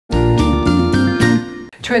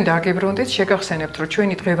ჩვენ დაგებრუნდით, შეგახსენებთ, რომ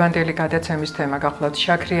ჩვენი დღევანდელი გადაცემის თემა გახლავთ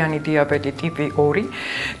შაქრიანი დიაბეტი ტიპი 2.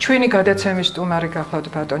 ჩვენი გადაცემის სტუმარი გახლავთ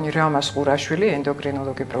ბატონი რამაზ ყურაშვილი,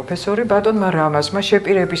 ენდოკრინოლოგი პროფესორი. ბატონმა რამაზმა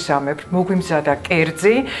შეპირებისამებრ მოგვიმზადა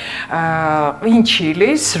კერძი,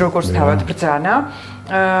 ყინჩილის, როგორც თავად ბრძანა.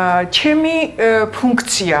 ჩემი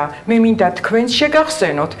ფუნქცია მე მინდა თქვენ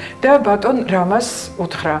შეგახსენოთ და ბატონ რამაზ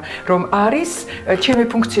უთხრა, რომ არის ჩემი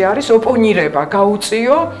ფუნქცია არის ოპონირება,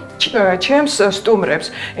 გაუწიო ჩემს სტუმრებს,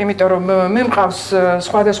 იმიტომ რომ მე მყავს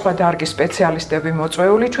სხვადასხვა დარგის სპეციალისტები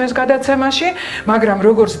მოწვეული ჩვენს გადაცემაში, მაგრამ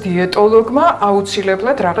როგორც დიეტოლოგმა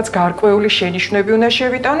აუცილებლად რაღაც გარკვეული შენიშვნები უნდა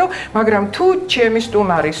შევიტანო, მაგრამ თუ ჩემი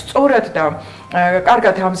სტუმარი სწორად და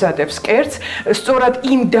კარგად ამზადებს კერძს, სწორად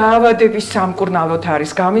იმ დაავადების სამკურნალოდ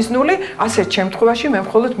არის გამიზნული, ასეთ შემთხვევაში მე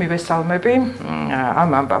მხოლოდ მივესალმები ამ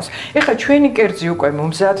ამბავს. ეხლა ჩვენი კერძი უკვე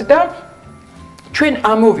მომზადდა. ჩვენ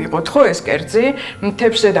ამოვიღოთ ხო ეს კერძი,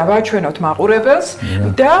 მთებზე და ვაჩვენოთ მაყურებელს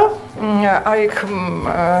და აი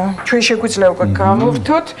ჩვენ შეგვიძლია უკვე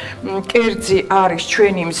გამოვთოთ, კერძი არის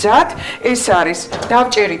ჩვენი მზად, ეს არის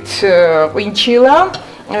დავჭერით ყინჩილა,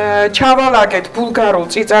 ჩავალაგეთ ბულგარულ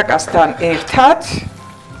წიწაკასთან ერთად.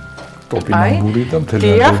 ტოპინამბური და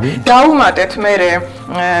მთელადები. დავუმატეთ მერე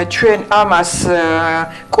ჩვენ ამას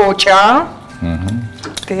კოჭა.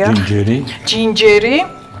 ჯინჯერი.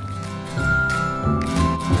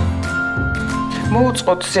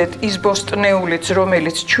 მოუწყოთ ზედ ის ბოსტნეულიც,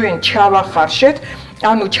 რომელიც ჩვენ ჩავახარშეთ,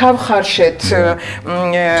 ანუ ჩავხარშეთ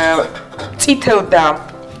წითელ და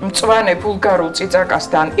მწვანე ბულგარულ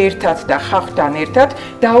წიწაკასთან ერთად და ხავთან ერთად,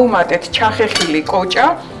 დავუმატეთ ჩახეხილი კოჭა,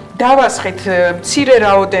 დავასხით მცირე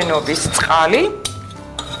რაოდენობის წყალი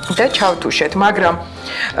და ჩავთუშეთ, მაგრამ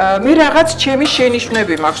მე რაღაც ჩემი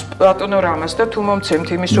შენიშვნები მაქვს ბატონო რამაზ და თუ მომცემთ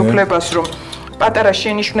იმის უფლებას, რომ პატარა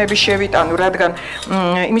შენიშვნები შევიტანო, რადგან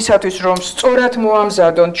იმისათვის რომ სწორად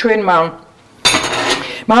მოამზადონ ჩვენმა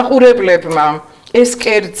მაყურებლებმა ეს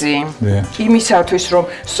კერძი, იმისათვის რომ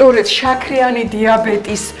სწორედ შაქრიანი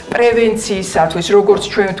დიაბეტის პრევენციისათვის, როგორც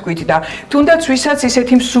ჩვენ ვთქვით და თუნდაც ვისაც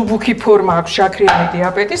ისეთი მსუბუქი ფორმა აქვს შაქრიანი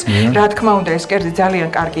დიაბეტის, რა თქმა უნდა ეს კერძი ძალიან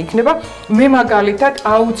კარგი იქნება. მე მაგალითად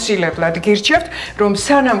აუცილებლად გირჩევთ, რომ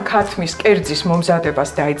სანამ ქათმის კერძის მომზადებას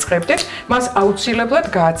დაიწყებდეთ, მას აუცილებლად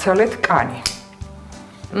გააცალეთ კანი.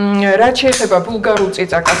 რაც შეეხება ბულგარულ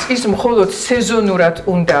წიწაკას, ის მხოლოდ სეზონურად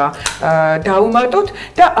უნდა დაუმატოთ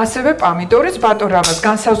და ასევე პამიდორის, ბატონ რამაზ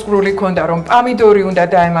განსაზღვრული ქონდა, რომ პამიდორი უნდა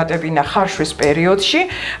დაემატებინა ხარშვის პერიოდში.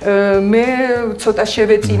 მე ცოტა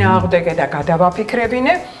შევეწინააღმდეგე და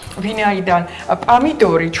გადავაფიქრებინე, ვინაიდან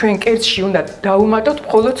პამიდორი ჩვენ კერძში უნდა დაუმატოთ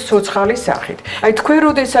მხოლოდ ცოცხალის სახით. აი თქვენ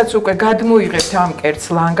როდესაც უკვე გადმოიღებთ ამ კერძს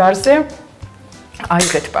ლანგარზე,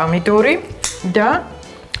 აიღეთ პამიდორი და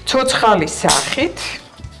ცოცხალის სახით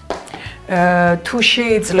თუ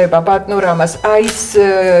შეიძლება ბატონო რამაზ აი ეს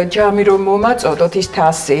ჯამი რომ მომაწოდოთ ის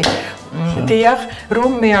თასი დიახ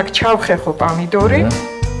რომ მე აქ ჩავხეხო პამიდორი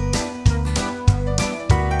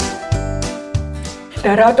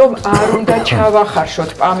და რატომ არ უნდა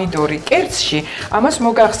ჩავახარშოთ პამიდორი კერძში ამას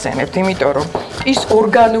მოგახსენებთ იმიტომ რომ ის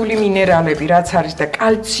ორგანული მინერალები რაც არის და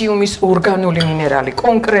კალციუმის ორგანული მინერალი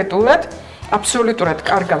კონკრეტულად აბსოლუტურად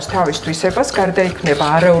კარგავს თავის თვისებას, გარდა იქნება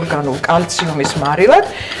არაორგანულ კალციუმის მარილად,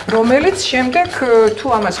 რომელიც შემდეგ თუ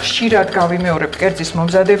ამას ხშირად გავიმეორებთ კერძის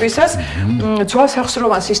მომზადებისას,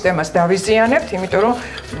 ძვალსახსროვან სისტემას დავიზიანებთ, იმიტომ რომ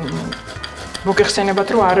მოგეხსენებათ,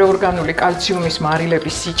 რომ არაორგანული კალციუმის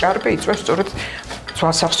მარილების სიჭარბე იწვევს სწორედ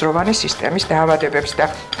ძვალსახსროვანი სისტემის დაავადებებს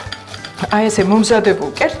და აი ესე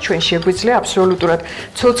მომზადებულ კერძს ჩვენ შეგვიძლია აბსოლუტურად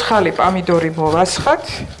ცოცხალი პამიდორი მოვასხათ.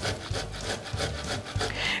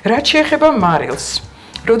 რაც შეეხება მარილს,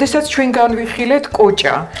 როდესაც ჩვენ განვიხილეთ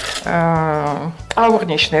კოჭა,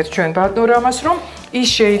 აღნიშნეთ ჩვენ ბატონ რამაზ, რომ ის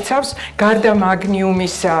შეიცავს გარდა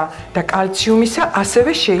მაგნიუმისა და კალციუმისა,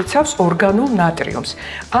 ასევე შეიცავს ორგანულ ნატრიუმს.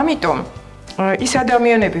 ამიტომ ის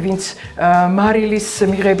ადამიანები, ვინც მარილის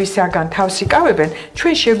მიღებისაგან თავს იკავებენ,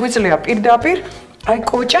 ჩვენ შეგვიძლია პირდაპირ აი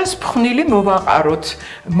კოჭას ფხვნილი მოვაყაროთ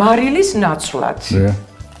მარილის ნაცვლად.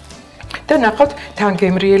 და ნახოთ თან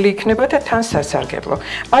გემრიელი იქნება და თან სასარგებლო.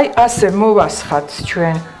 აი ასე მოვასხათ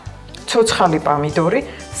ჩვენ ცოცხალი პამიდორი,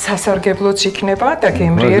 სასარგებლოც იქნება და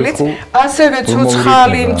გემრიელიც, ასევე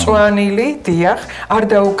ცოცხალი მწვანილი, დიახ, არ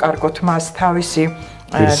დაუკარგოთ მას თავისი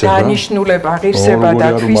დანიშნულება, ღირსება და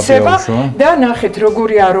თვისება და ნახეთ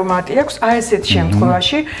როგორი არომატი აქვს, აი ესეთ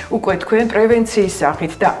შემთხვევაში უკვე თქვენ პრევენციის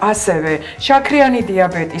სახით და ასევე შაქრიანი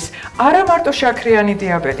დიაბეტის, არა მარტო შაქრიანი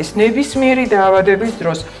დიაბეტის, ნებისმიერი დაავადების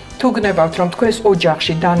დროს თუ გნებავთ რომ თქვენს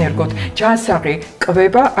ოჯახში დანერგოთ ჯანსაღი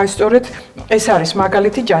კვება, აი სწორედ ეს არის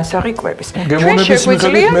მაგალითი ჯანსაღი კვების. ჩვენ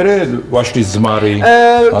შეგვიძლია მე ვაშლის ზმარი,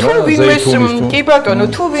 თუ ვინმეს კი ბატონო,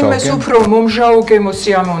 თუ ვინმეს უფრო მომჟაო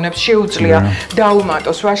გემოსიამოვნებს შეუძლია დაუმატოს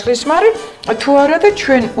გამომატოს ვაშლისმარი, თუ არა და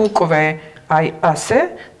ჩვენ უკვე აი ასე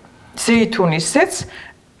ზეითუნისეც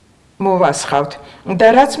მოვასხავთ.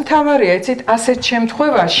 და რაც მთავარია, იცით, ასეთ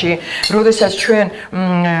შემთხვევაში, როდესაც ჩვენ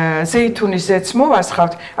ზეითუნის ზეთს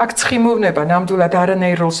მოვასხავთ, აქ ცხიმოვნება ნამდვილად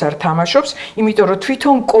არანაირ როლს არ თამაშობს, იმიტომ რომ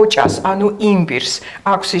თვითონ კოჭას, ანუ იმბირს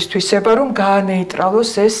აქვს ის თვისება, რომ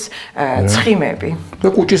გაანეიტრალოს ეს ცხიმები. და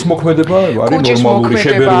კუჭის მოქმედება არის ნორმალური,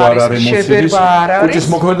 შებერვა არ არის მოცილის. კუჭის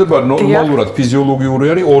მოქმედება ნორმალურად ფიზიოლოგიური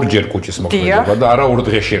არის, ორჯერ კუჭის მოქმედება და არა ორ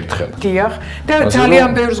დღეში ერთხელ. დიახ. და ძალიან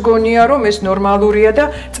ბევრს გონია, რომ ეს ნორმალურია და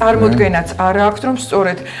წარმოდგენაც არ აქვს, რომ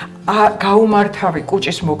სწორედ გაუმართავი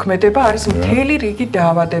კუჭის მოქმედება არის მთელი რიგი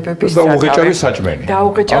დაავადებების და უღეჭავი საჭმელი.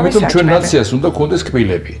 ამიტომ ჩვენ ნაციას უნდა გქონდეს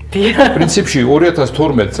კბილები. პრინციპში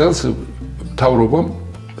 2012 წელს მთავრობამ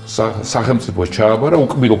სახელმწიფოს ჩააბარა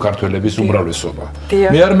უკბილო ქართველების უმრავლესობა.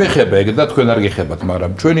 მე არ მეხება ეგ და თქვენ არ გეხებათ,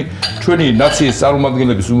 მაგრამ ჩვენი ნაციის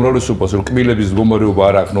წარმომადგენლების უმრავლესობას რომ კბილების მდგომარეობა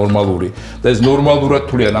არ აქვს ნორმალური და ეს ნორმალურად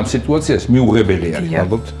თვლიან ამ სიტუაციას მიუღებელი არის,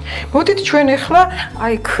 ალბათ. მოდით ჩვენ ახლა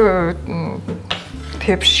აი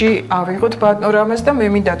თებში ავიღოთ ბატონო რამაზ და მე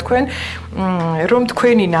მინდა თქვენ რომ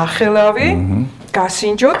თქვენი ნახელავი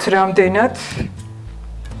გასინჯოთ რამდენად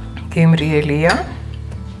გემრიელია.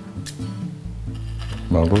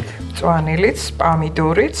 მადლობთ. წვანილიც,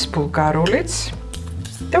 პამიდორიც, ბულგარულიც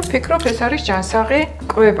და ვფიქრობ ეს არის ჯანსაღი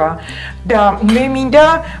კვება და მე მინდა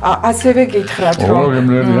ასევე გითხრათ რომ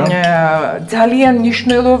ძალიან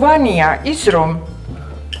მნიშვნელოვანია ის რომ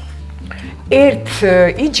ერთ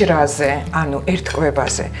იჯრაზე, ანუ ერთ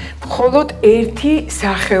კვებაზე, მხოლოდ ერთი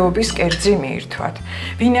სახეობის კერძი მიირთვათ.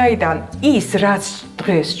 ვინაიდან ის, რაც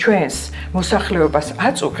დღეს ჩვენს მოსახლეობას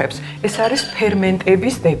აწუხებს, ეს არის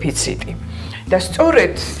ფერმენტების დეფიციტი. და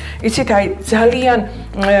სწორედ, იცით, აი ძალიან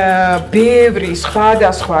ბევრი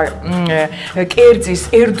სხვადასხვა კერძის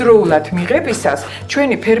ერთდროულად მიღებისას,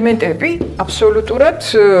 ჩვენი ფერმენტები აბსოლუტურად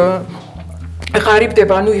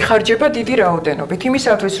ღარიბდება, ანუ იხარჯება დიდი რაოდენობით,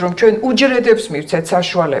 იმისათვის, რომ ჩვენ უჯრედებს მივცეთ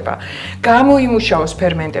საშუალება, გამოიმუშაოს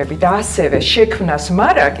ფერმენტები და ასევე შექმნას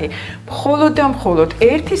მარაგი, მხოლოდ და მხოლოდ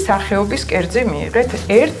ერთი სახეობის კერძი მიიღეთ,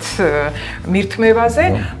 ერთ მირთმევაზე,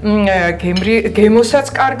 გემოსაც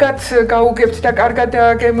კარგად გაუგებთ და კარგად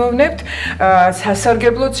დააგემოვნებთ,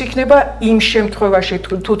 სასარგებლოც იქნება იმ შემთხვევაში,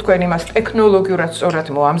 თუ თქვენ იმას ტექნოლოგიურად სწორად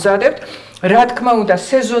მოამზადებთ, რა თქმა უნდა,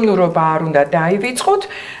 სეზონურობა არ უნდა დაივიწყოთ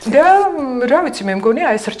და რა ვიცი, მე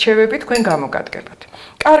მგონია ეს რჩევები თქვენ გამოგადგებათ.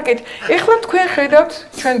 კარგით, ეხლა თქვენ ხედავთ,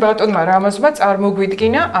 ჩვენ ბატონმა რამაზმა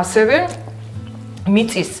წარმოგვიდგინა ასევე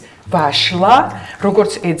მიწის ვაშლა,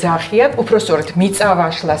 როგორც ეძახიან, უпроსტორად მიწა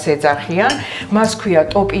ვაშლას ეძახიან, მას ქვია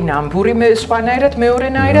ტოპინამბური, სხვანაირად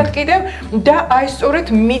მეორენაირად კიდევ და აი სწორედ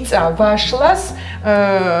მიწა ვაშლას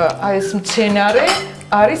აი ეს მცენარე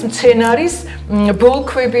არის მცენარის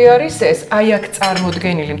ბოლქვები არის ეს, აი აქ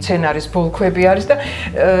წარმოდგენილი მცენარის ბოლქვები არის და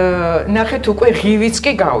ნახეთ უკვე ღივიც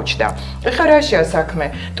კი გაუჩნდა. ეხლა რაშია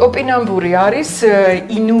საქმე? ტოპინამბური არის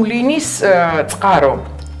ინულინის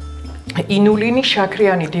წყარო. ინულინი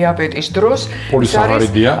შაქრიანი დიაბეტის დროს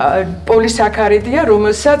პოლისაქარიდია,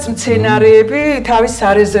 რომელსაც მცენარეები თავის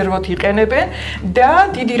სარეზერვოდ იყენებენ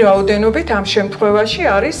და დიდი რაოდენობით ამ შემთხვევაში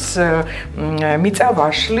არის მიწა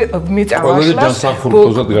ვაშლას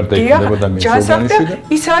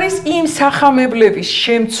ის არის იმ სახამებლების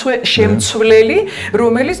შემცვლელი,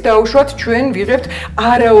 რომელიც დაუშვათ ჩვენ ვიღებთ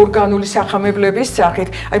არაორგანული სახამებლების სახით.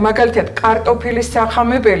 აი მაგალითად კარტოფილის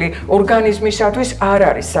სახამებელი ორგანიზმისათვის არ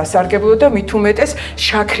არის სასარგებლო და მით უმეტეს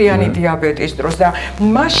შაქრიანი დიაბეტის დროს და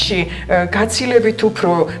მასში გაცილებით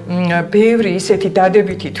უფრო ბევრი ისეთი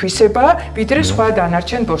დადებითი თვისებაა, ვიდრე სხვა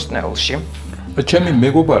დანარჩენ ბოსტნეულში. ჩემი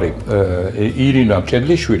მეგობარი ირინა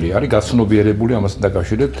კევლიშვილი არის გაცნობიერებული ამასთან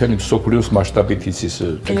დაკავშირებით, მთელი მსოფლიოს მასშტაბით იცის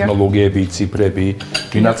ტექნოლოგიები, ციფრები,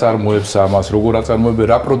 ვინ აწარმოებს ამას, როგორ აწარმოებს,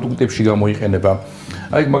 რა პროდუქტებში გამოიყენება.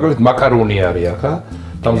 აი მაგალითად მაკარონი არის ახლა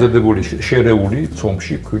დამზადებული შერეული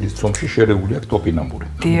ცომში, ქვილის ცომში შერეული აქვს ტოპინამბური.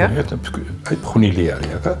 აი ფხვნილი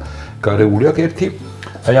არის ახლა, გარეული აქვს ერთი,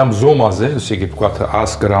 აი ამ ზომაზე, ესე იგი ვთქვათ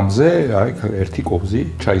 100 გრამზე, აი ერთი კოვზი,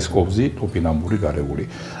 ჩაის კოვზი ტოპინამბური გარეული.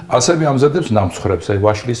 ასევე ამზადებს ნამცხრებს, აი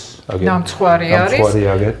ვაშლის ნამცხვარი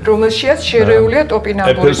არის, რომელშიაც შერეულია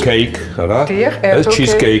ტოპინამბური. Apple cake, რა? ეს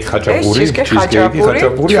cheesecake ხაჭაპური,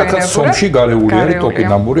 ხაჭაპური, ახლა სომში გარეული არის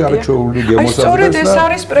ტოპინამბური, არაჩვეული გემოსადრეს და სწორედ ეს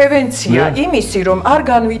არის პრევენცია იმისი, რომ არ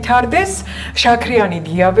განვითარდეს შაქრიანი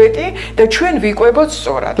დიაბეტი და ჩვენ ვიკვებოთ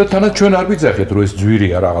სწორად. და თანაც ჩვენ არ ვიძახეთ, რომ ეს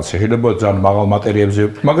ძვირია რაღაცა, შეიძლება ძალიან მაღალ მატერიებზე.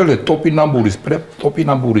 მაგალითად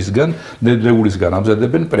ტოპინამბურისგან, ნედლეულისგან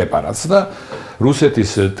ამზადებენ პრეპარატს და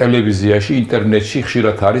რუსეთის ტელევიზიაში, ინტერნეტში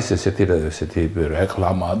ხშირად არის ესეთი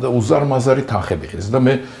რეკლამა და უზარმაზარი თანხები ხეს და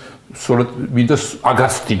მე სწორედ მინდა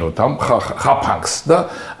აგაცდინოთ ამ ხაფანგს და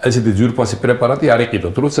ესეთი ძვირფასი პრეპარატი არ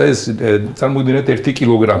იყიდოთ, როცა ეს წარმოგიდგენთ 1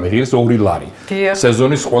 კილოგრამი ღირს 2 ლარი.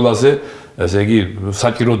 სეზონის ყველაზე ესე იგი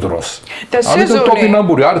საჭირო დროს. ამიტომ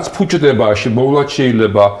ტოპინამბური არც ფუჭდება, მოვლად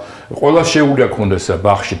შეიძლება, ყველა შეუძლია ქონდეს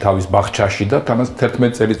ბაღში, თავის ბაღჩაში და თანაც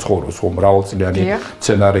 11 წელი ცხოვრობს, ხო, მრავალწლიანი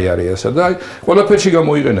სცენარი არის ესა და აი ყველაფერში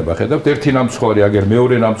გამოიყენება, ხედავთ, ერთი ნამცხვარი, აგერ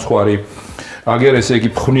მეორე ნამცხვარი, აგერ ესე იგი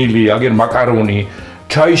ფხვნილი, აგერ მაკარონი,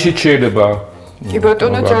 ჩაიში შეიძლება კი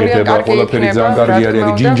ბატონო ძალიან კარგი ყველაფერი ძალიან კარგი არის,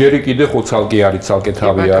 ჯინჯერი კიდე ხო ცალკე არის, ცალკე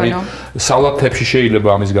თავი არის. სალათებში შეიძლება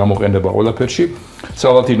ამის გამოყენება ყველაფერში.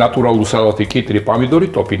 სალათი, ნატურალური სალათი, კიტრი, პომიდორი,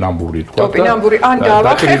 ტოპინამბური თქვა და ტოპინამბური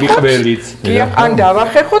ან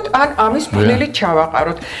დავახერხოთ, ან ამის ფხნილით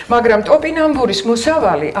ჩავაყაროთ. მაგრამ ტოპინამბურის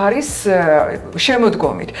მოსავალი არის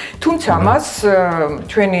შემოდგომით. თუმცა მას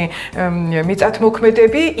ჩვენი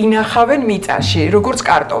მიწათმოქმედები ინახავენ მიწაში, როგორც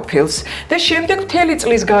კარტოფილს და შემდეგ მთელი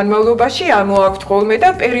წლის განმავლობაში ამოაქვთ ხოლმე და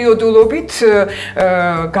პერიოდულობით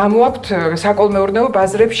გამოაქვთ საკოლმეურნეო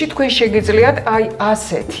ბაზრებში თქვენ შეგიძლიათ აი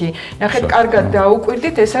ასეთი. ნახეთ, კარგად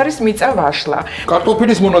დაუკვირდით, ეს არის მიწა ვაშლა.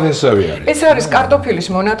 კარტოფილის მონათესავე არის. ეს არის კარტოფილის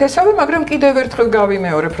მონათესავე, მაგრამ კიდევ ერთხელ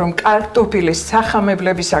გავიმეორებ, რომ კარტოფილის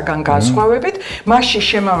სახამებლებისაგან განსხვავებით, მასში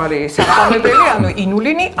შემავალი სახამებელი, ანუ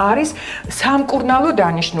ინულინი არის სამკურნალო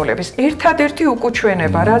დანიშნულების. ერთადერთი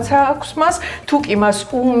უკუჩვენება, რაც აქვს მას, თუ კი მას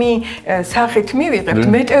უმი სახით მივიღებთ,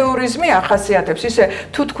 მეტეორიზმი ახასიათებს. ისე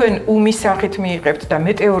თუ თქვენ უმის სახით მიიღებთ და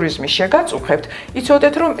მეტეორიზმი შეგაწუხებთ,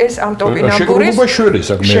 იცოდეთ, რომ ეს ამ ტოპინამბურის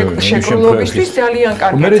შეკრულებისთვის ძალიან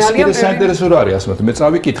კარგია, ძალიან საინტერესო რა არის ასმათ. მე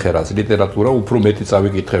წავიკითხე რაც ლიტერატურა, უფრო მეტი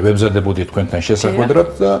წავიკითხე, ვებზადებოდი თქვენთან შესახვედრად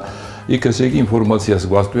და იქ ესე იგი ინფორმაციას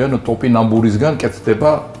გვასწვიან, ტოპინამბურისგან კეთდება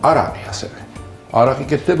არაყი ასევე. არაყი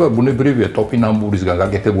კეთდება, ბუნებრივია ტოპინამბურისგან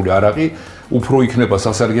გაკეთებული არაყი უფრო იქნება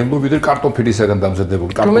სასარგებლო, ვიდრე კარტოფილისგან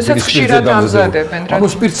დამზადებული. რომელსაც ხშირად ამზადებენ. ანუ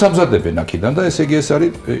სპირტს ამზადებენ აქედან და ესე იგი ეს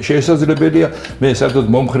არის შესაძლებელია. მე საერთოდ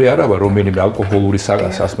მომხრე არა ვარ რომელიმე ალკოჰოლური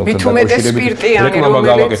სასმელთან დაკავშირებით რეკლამა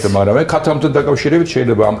გავაკეთე, მაგრამ ქათამთან დაკავშირებით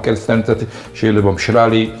შეიძლება ამ კერძთან ერთად შეიძლება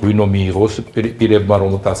მშრალი ღვინო მიიღოს პირებმა,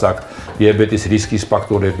 რომელთაც აქვს დიაბეტის რისკის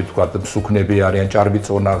ფაქტორები, თქვა მსუქნები არიან,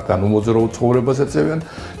 ჭარბიწონა და უმოძრაო ცხოვრებას ეწევიან,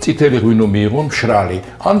 წითელი ღვინო მიიღონ მშრალი,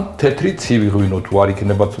 ან თეთრი ცივი ღვინო თუ არ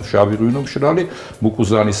იქნება შავი ღვინო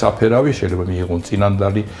მუკუზანი საფერავი შეიძლება მიიღონ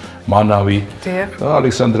წინანდალი, მანავი,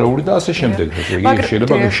 ალექსანდრაული და ასე შემდეგ.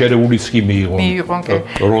 შეიძლება შერეულიც კი მიიღონ.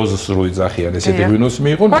 როზს რო იძახიან, ესეთი ღვინოს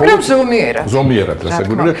მიიღონ. მაგრამ ზომიერად. ზომიერად,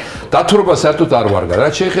 რასაკვირველია. დათრობა საერთოდ არ ვარგა.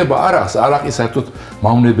 რაც შეეხება არას, არაყი საერთოდ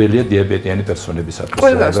მავნებელია დიაბეტიანი პერსონებისათვის.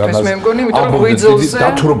 ყველასთვის მე მგონი, იმიტომ რომ ღვიძლზე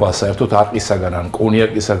დათრობა საერთოდ არყისაგან, ან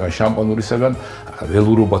კონიაკისაგან, შამპანურისაგან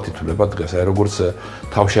ველურობად ითვლება დღეს, აი როგორც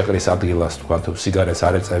თავშეყრის ადგილას თქვა, თუ სიგარეტს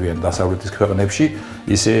არ ეწევიან დასავლეთის ქვეყნებში,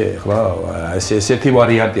 ისე ახლა ესეთი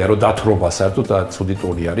ვარიანტია, რომ დათრობა საერთოდ ცუდი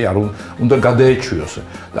ტონი არის, არ უნდა გადაეჩვიოს.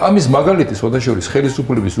 და ამის მაგალითი სხვადასხვა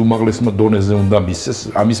ხელისუფლების უმაღლესმა დონეზე უნდა მისცეს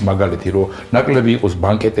ამის მაგალითი, რომ ნაკლები იყოს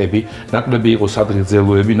ბანკეტები, ნაკლები იყოს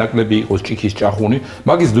ადგილზელოები, ნაკლები იყოს ჭიქის ჭახუნი,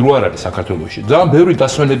 მაგის დრო არ არის საქართველოში. ძალიან ბევრი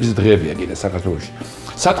დასვენების დღეებია კიდე საქართველოში.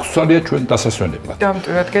 სათხსვალია ჩვენ დასასვენებლად.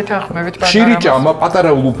 დამტვირად გეთანხმებით ბატონო. ხირი ჭამა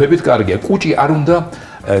პატარა ულუფებით კარგია. კუჭი არ უნდა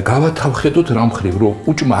გავათავხედოთ რამ ხრივ, რომ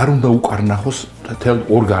კუჭმა არ უნდა უკარნახოს თელ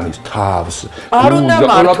ორგანიზმს, თავს. არ უნდა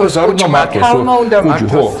მართოს, თავმა უნდა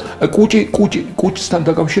მართოს. კუჭისთან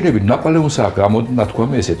დაკავშირებით ნაპოლეონს აქვს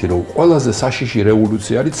გამონათქვამი ესეთი, რომ ყველაზე საშიში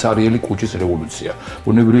რევოლუცია არის ცარიელი კუჭის რევოლუცია.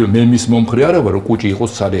 ბუნებრივია მე მის მომხრე არა ვარ, რომ კუჭი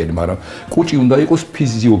იყოს ცარიელი, მაგრამ კუჭი უნდა იყოს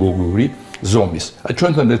ფიზიოლოგიური ზომის.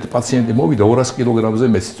 ჩვენთან ერთი პაციენტი მოვიდა 200 კილოგრამზე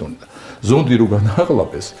მეციწონდა. ზონდი რო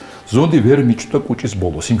განაყლაპეს, ზონდი ვერ მიჭდა კუჭის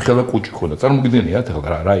ბოლოს, იმხელა კუჭი ხონდა. წარმოგიდგენიათ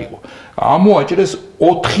ახლა რა იყო? ამოაჭრეს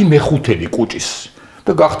 4/5 კუჭის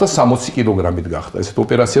და გახდა 60 კილოგრამით გახდა. ესეთ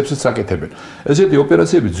ოპერაციებსაც აკეთებენ. ესეთი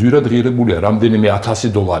ოპერაციები ძვირად ღირებულია რამდენიმე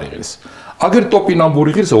 $1000 ღირს. აგერ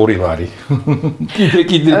ტოპინამბური ღირს 2 ლარი.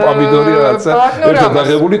 კიდე პომიდორი რაცა ერთად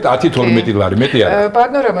დაღებული 10-12 ლარი, მეტი არა.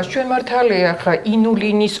 ბატონო რამაზ, ჩვენ მართალია ხა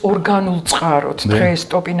ინულინის ორგანულ წყაროთ დღეს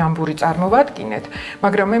ტოპინამბური წარმოვადგინეთ,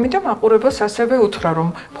 მაგრამ მე მინდა მაყურებელს ასევე უთხრა, რომ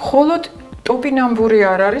მხოლოდ ტოპინამბური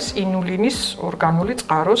არ არის ინულინის ორგანული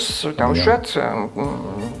წყაროს დაუშვათ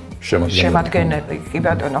შემადგენელი, კი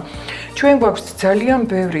ბატონო. ჩვენ გვაქვს ძალიან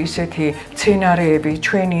ბევრი ისეთი სცენარეები,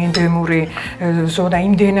 ჩვენი ენდემური ზონა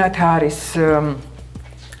იმდენად არის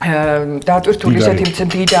დატვირთული ესეთი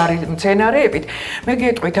მდიდარი მცენარეებით, მე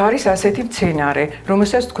გეტყვით, არის ასეთი მცენარე,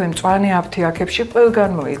 რომელსაც თქვენ მწვანე აფთიაქებში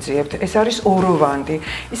ყველგან მოიძიებთ. ეს არის ოროვანდი.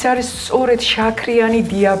 ის არის სწორედ შაქრიანი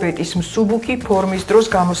დიაბეტის მსუბუქი ფორმის დროს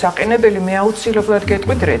გამოსაყენებელი, მე აუცილებლად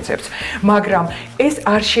გეტყვით რეცეპტს. მაგრამ ეს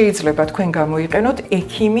არ შეიძლება თქვენ გამოიყენოთ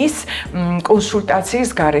ექიმის კონსულტაციის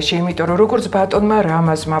გარეშე, იმიტომ რომ როგორც ბატონმა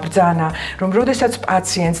რამაზმა ბრძანა, რომ როდესაც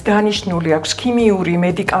პაციენტს დანიშნული აქვს ქიმიური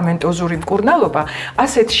მედიკამენტოზური მკურნალობა,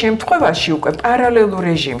 ასეთ შემთხვევაში უკვე პარალელურ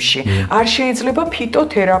რეჟიმში არ შეიძლება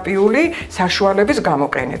ფიტოთერაპიული საშუალების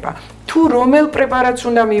გამოყენება. თუ რომელ პრეპარატს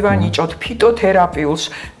უნდა მივანიჭოთ ფიტოთერაპიულს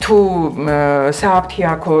თუ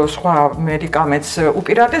სააფთიაქო სხვა მედიკამენტს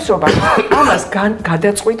უპირატესობა, ამას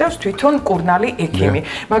გადაწყვიტავს თვითონ მკურნალი ექიმი.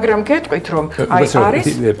 მაგრამ გეტყვით, რომ აი არის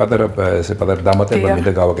პატარა დამატება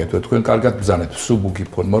მინდა გავაკეთოთ. თქვენ კარგად ბრძანეთ მსუბუქი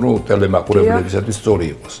ფორმა, რომ ტელემაყურებლებისათვის სწორი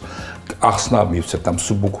იყოს. ახსნა მივცეთ ამ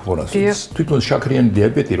მსუბუქ ფორმას. თვითონ შაქრიანი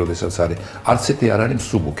დიაბეტი, როდესაც არის, არც ერთი არ არის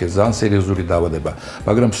მსუბუქი, ძალიან სერიოზული დაავადება.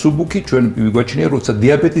 მაგრამ მსუბუქი ჩვენ ვიგვაჩნია, როცა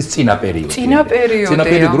დიაბეტის წინა პერიოდი. წინა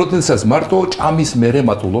პერიოდი, როდესაც მარტო ჭამის მერე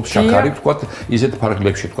მატულობს შაქარი, ვთქვათ, ისეთ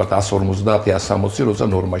ფარგლებში, ვთქვათ, 150, 160, როცა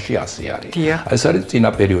ნორმაში 100 არის. ეს არის წინა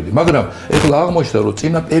პერიოდი. მაგრამ ეხლა აღმოჩნდა, რომ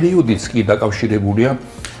წინა პერიოდიც კი დაკავშირებულია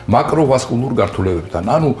მაკროვასკულურ გართულებებთან.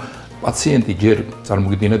 ანუ პაციენტი ჯერ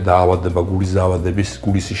წარმოგიდგენთ დაავადება, გულის დაავადების,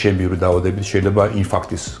 გულის ისემიური დაავადებით, შეიძლება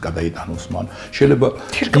ინფარქტის გადაიტანოს მან, შეიძლება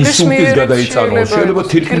ინსულტის გადაიტანოს, შეიძლება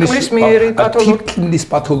თირკმლის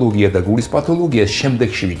პათოლოგია და გულის პათოლოგია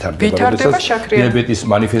შემდეგში ვითარდება, როდესაც დიაბეტის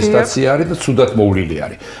მანიფესტაცია არის და ცუდად მოვლილი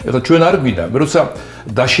არის. ეხლა ჩვენ არ გვინდა, როცა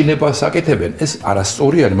დაშინებას აკეთებენ, ეს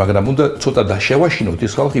არასწორი არის, მაგრამ უნდა ცოტა დაშევაშინოთ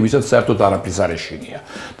ის ხალხი, ვისაც საერთოდ არაფრის არ ეშინია.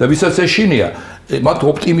 და ვისაც ეშინია, მათ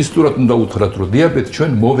ოპტიმისტურად უნდა უთხრათ, რომ დიაბეტს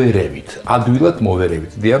ჩვენ მოვერევით, ადვილად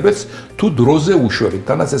მოვერევით. დიაბეტს თუ დროზე უშვერით,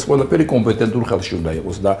 თანაც ეს ყველაფერი კომპეტენტურ ხელში უნდა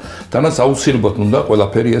იყოს და თანაც აუცილებლად უნდა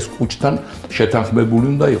ყველაფერი ეს კუჭთან შეთანხმებული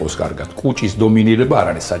უნდა იყოს კარგად. კუჭის დომინირება არ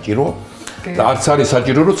არის საჭირო და არც არის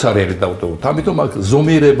საჭირო, რომ ცარიერი დავტოვოთ. ამიტომ აქ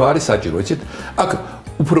ზომიერება არის საჭირო, იცით? აქ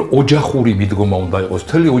უფრო ოჯახური მიდგომა უნდა იყოს,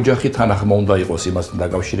 მთელი ოჯახი თანახმა უნდა იყოს იმასთან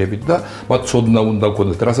დაკავშირებით და მათ ცოდნა უნდა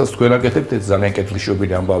გქონდეთ, რასაც თქვენ აკეთებთ, ეს ძალიან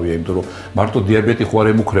კეთილშობილი ამბავია, იმიტომ რომ მარტო დიაბეტი ხო არ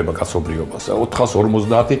ემუქრება კაცობრიობას.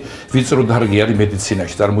 450 ვიწრო დარგი არის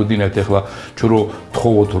მედიცინაში. წარმოგიდგენთ ეხლა ჩვენ რო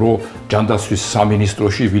თხოვოთ, რომ ჯანდაცვის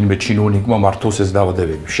სამინისტროში ვინმე ჩინოვნიკმა მართოს ეს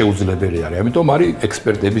დაავადებები, შეუძლებელი არის. ამიტომ არის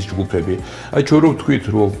ექსპერტების ჯგუფები. აი ჩვენ რო ვთქვით,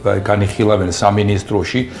 რომ განიხილავენ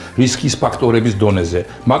სამინისტროში რისკის ფაქტორების დონეზე,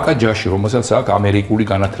 მაკაჯაში, რომელსაც აქვს ამერიკული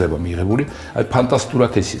განათლება მიღებული, აი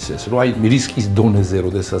ფანტასტურად ეს, რომ აი რისკის დონეზე,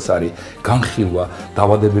 როდესაც არის განხილვა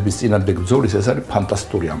დაავადებების წინააღმდეგ ბრძოლის, ეს არის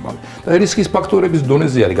ფანტასტური ამბავი. და რისკის ფაქტორების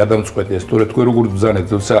დონეზე არის გადამწყვეტი ეს, თორე თქვენ როგორ ბრძანეთ,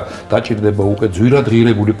 როცა დაჭირდება უკვე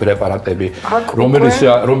ძვირადღირებული პრეპარატები,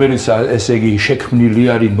 რომელიც ესე იგი შექმნილი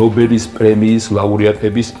არის ნობელის პრემიის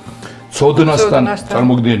ლაურეატების ცოდნასთან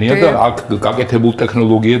წარმოგიდგენია და აქ გაკეთებულ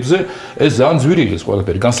ტექნოლოგიებზე ეს ძალიან ძვირიღის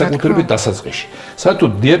ყველაფერი, განსაკუთრებით დასაწყისში.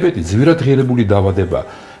 საერთოდ დიაბეტი ძვირადღირებული დაავადება,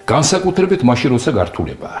 განსაკუთრებით მაშინ როცა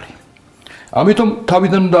გართულება არის. ამიტომ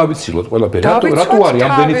თავიდან უნდა ავიცილოთ ყველაფერი. რატო არის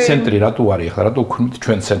ამდენი ცენტრი, რატო არის ახლა, რატო ვქმნით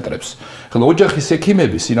ჩვენ ცენტრებს? ახლა ოჯახის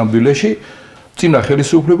ექიმები სინამდვილეში წინა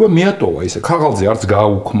ხელისუფლება მიატოვა ისე ქაღალდზე არც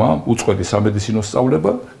გააუქმა უწყვეტი სამედიცინო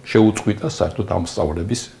სწავლება, შეუწყვიტა საერთოდ ამ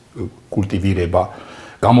სწავლების კულტივირება.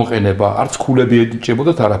 გამოყენება, არც ქულები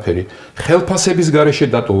ეჭებოდათ არაფერი. ხელფასების გარეშე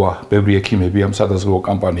დატოვა ბევრი ექიმები ამ სადაზღვევო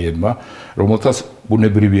კამპანიებმა, რომელთაც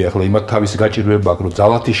ბუნებრივია ახლა იმათ თავის გაჭირვება აქვს, რომ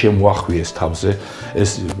ძალათი შემოახვიეს თავზე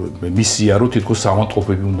ეს მისია, რომ თითქოს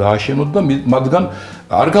სამანტყოფები უნდა ააშენოთ და მათგან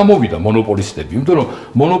არ გამოვიდა მონოპოლისტები, იმიტომ რომ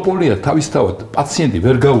მონოპოლია თავისთავად პაციენტი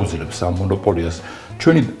ვერ გაუძლებს ამ მონოპოლიას.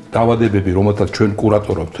 ჩვენი დაავადებები, რომელთაც ჩვენ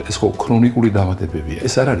კურატორობთ, ეს ხო ქრონიკული დაავადებებია.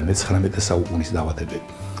 ეს არ არის მე-19 საუკუნის დაავადებები.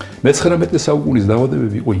 მე-19 საუკუნის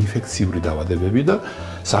დაავადებები იყო ინფექციური დაავადებები და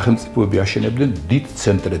სახელმწიფოები აშენებდნენ დიდ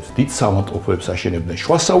ცენტრებს, დიდ სამანტყოფოებს აშენებდნენ.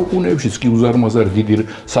 შუა საუკუნეებშიც კი უზარმაზარი დიდი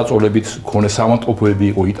საწოლებით მქონე სამანტყოფოები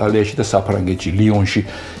იყო იტალიაში და საფრანგეთში, ლიონში.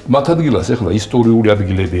 მათ ადგილას ახლა ისტორიული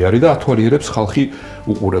ადგილები არის და ათვალიერებს ხალხი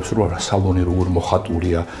უყურებს, რომ სალონი როგორ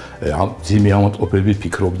მოხატულია, ძიმე ამანტყოფები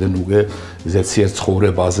ფიქრობდნენ უკვე ზეციერ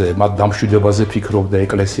ცხოვრებაზე, მათ დამშვიდებაზე ფიქრობდა,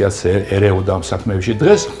 ეკლესიას ერეოდა ამ საქმეებში.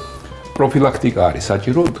 დღეს პროფილაქტიკა არის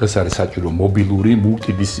საჭირო, დღეს არის საჭირო მობილური,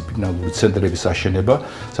 მულტიდისციპლინარული ცენტრების აშენება,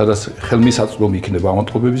 სადაც ხელმისაწვდომი იქნება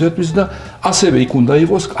ამანტყოფებისათვის და ასევე იქ უნდა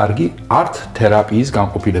იყოს კარგი არტ თერაპიის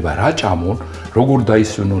განყოფილება, რა ჭამონ, როგორ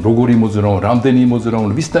დაისვენონ, როგორ იმოძრაონ, რამდენი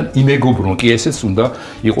იმოძრაონ, ვისთან იმეგობრონ, კი ესეც უნდა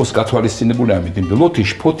იყოს გათვალისწინებული ამით. ლოთი,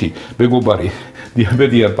 შფოთი, მეგობარი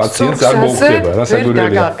დიაბეტიან პაციენტს არ მოუხდება,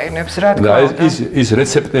 რასაკვირველია. და ის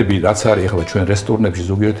რეცეპტები, რაც არის ახლა ჩვენ რესტორნებში,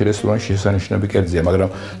 ზოგიერთი რესტორანში შესანიშნავი კერძია, მაგრამ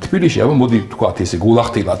თბილისში აბა მოდი ვთქვათ ესე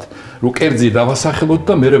გულახდილად, რომ კერძი დავასახელოთ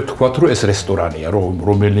და მერე ვთქვათ, რომ ეს რესტორანია,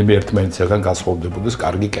 რომელიმე ერთმანეთისგან განსხვავდებოდეს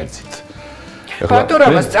კარგი კერძით.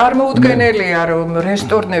 ბატონამას წარმოუდგენელია, რომ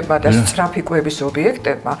რესტორნებმა და სწრაფი კვების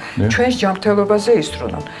ობიექტებმა ჩვენს ჯანმრთელობაზე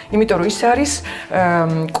ისრუნონ. იმიტომ რომ ის არის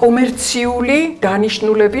კომერციული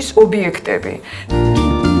დანიშნულების ობიექტები.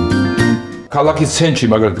 ქალაქის ცენტრში,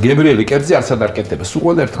 მაგრამ გემრიელი კერძი არც არ კეთდება, სულ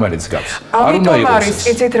ყველა ერთმანეთს გავს. ამიტომ არის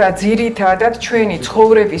იცით რა, ძირითადად ჩვენი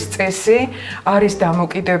ცხოვრების წესი არის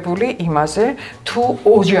დამოკიდებული იმაზე, თუ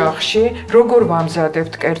ოჯახში როგორ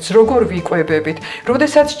ვამზადებთ კერძს, როგორ ვიკვებებით.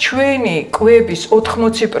 როდესაც ჩვენი კვების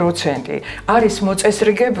 80% არის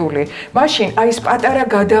მოწესრიგებული, მაშინ აი ეს პატარა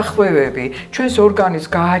გადახვევები ჩვენს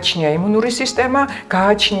ორგანიზმს გააჩნია იმუნური სისტემა,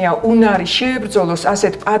 გააჩნია უნარი შეებრძოლოს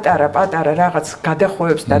ასეთ პატარა რაღაც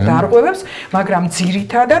გადახვევებს და დარღვევებს. მაგრამ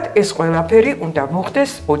ძირითადად ეს ყველაფერი უნდა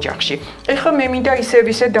მოხდეს ოჯახში. ეხლა მე მინდა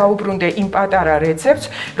ისე დაუბრუნდე იმ პატარა რეცეპტს,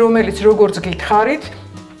 რომელიც როგორც გითხარით,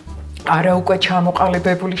 არა უკვე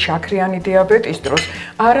ჩამოყალიბებული შაქრიანი დიაბეტის დროს,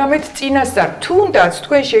 არამედ წინასწარ თუნდაც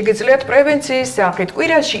თქვენ შეგიძლიათ პრევენციის სახით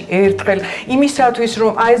კვირაში ერთხელ იმისათვის,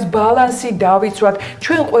 რომ აი ეს ბალანსი დავიცვათ,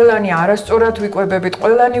 ჩვენ ყველანი არასწორად ვიკვებებით,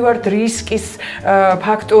 ყველანი ვართ რისკის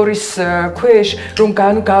ფაქტორის ქვეშ, რომ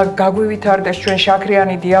გაგვივითარდეს ჩვენ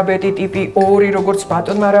შაქრიანი დიაბეტი ტიპი 2, როგორც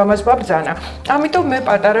ბატონმა რამაზ ბაბძანა. ამიტომ მე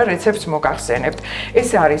პატარა რეცეპტს მოგახსენებთ. ეს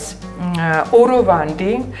არის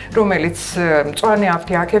ოროვანდი, რომელიც მწვანე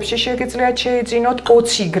აფთიაქებში შეგიძლიათ შეიძინოთ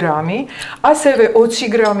 20 გრამი, ასევე 20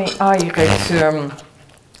 გრამი აიღეთ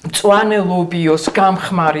მწვანე ლობიოს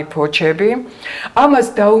გამხმარი ფოჩები, ამას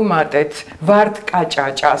დაუმატეთ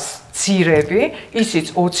ვარდკაჭაჭას ძირები,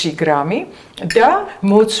 ისიც 20 გრამი და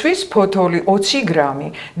მოცვის ფოთოლი 20 გრამი.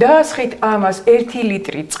 დაასხით ამას 1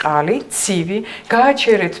 ლიტრი წყალი, ცივი,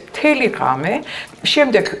 გააჩერეთ მთელი ღამე,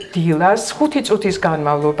 შემდეგ დილას 5 წუთის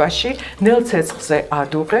განმავლობაში ნელ ცეცხლზე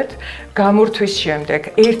ადუღეთ, გამორთვის შემდეგ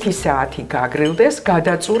 1 საათი გაგრილდეს,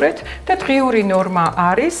 გადაწურეთ და დღიური ნორმა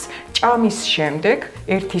არის ჭამის შემდეგ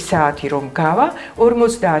 1 საათი რომ გავა,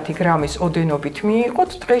 50 გრამის ოდენობით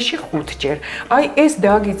მიიღოთ დღეში 5 ჯერ. აი ეს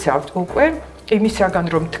დაგიცავთ უკვე იმისაგან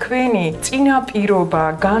რომ თქვენი წინაპირობა,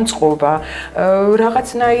 განწყობა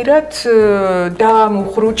რაღაცნაირად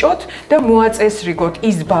დაამუხრუჭოთ და მოაწესრიგოთ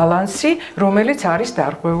ის ბალანსი, რომელიც არის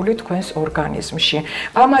დარღვეული თქვენს ორგანიზმში.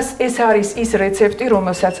 ამას ეს არის ის რეცეპტი,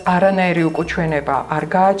 რომელსაც არანაირი უკუჩვენება არ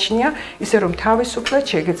გააჩნია, ისე რომ თავისუფლად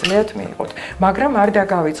შეგიძლიათ მიიღოთ. მაგრამ არ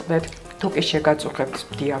დაგავიწყდეთ, თუ კი შეგაწუხებთ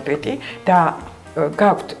დიაბეტი და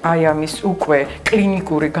გაქვთ აი ამის უკვე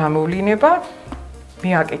კლინიკური გამოვლინება,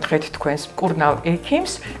 მიაკითხეთ თქვენს მკურნალ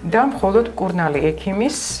ექიმს და მხოლოდ მკურნალი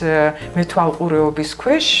ექიმის მეთვალყურეობის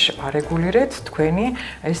ქვეშ არეგულირეთ თქვენი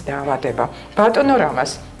ეს დაავადება. ბატონო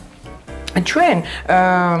რამაზ, ჩვენ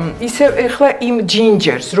ისევ ეხლა იმ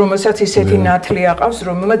ჯინჯერს, რომელსაც ისეთი ნათლი აყავს,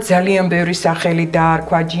 რომელმაც ძალიან ბევრი სახელი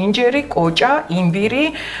დაარქვა, ჯინჯერი, კოჭა, იმბირი,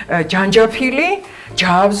 ჯანჯაფილი,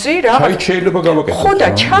 ჯავზი, რაღაც შეიძლება გავაკეთოთ. ხო და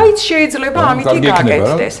ჩაიც შეიძლება ამითი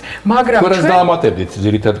გაკეთდეს. მაგრამ ჩვენ დაამატებდით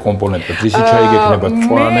ძირითად კომპონენტებს, ისი ჩაი გექნება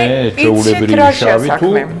მწვანე, ჩვეულებრივი შავი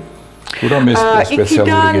თუ რამე სპეციალური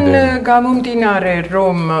იქიდან გამომდინარე,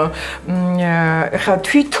 რომ ხა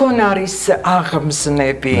თვითონ არის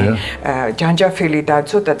აღმზნები, ჯანჯაფილი და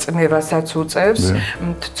ცოტა წნევასაც უწევს,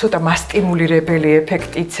 ცოტა მასტიმულირებელი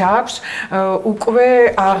ეფექტიც აქვს, უკვე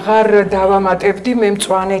აღარ დავამატებდი მე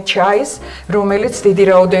მწვანე ჩაის, რომელიც დიდი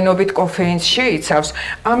რაოდენობით კოფეინს შეიცავს.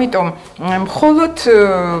 ამიტომ მხოლოდ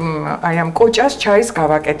აი ამ კოჭას ჩაის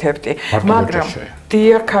გავაკეთებდი, მაგრამ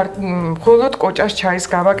მხოლოდ კოჭას ჩაის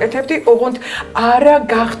გავაკეთებდი, ოღონდ არა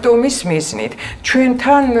გახდომის მიზნით.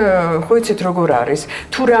 ჩვენთან ხო იცით როგორ არის,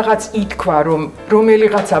 თუ რაღაც ითქვა, რომ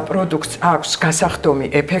რომელიღაცა პროდუქტს აქვს გასახდომი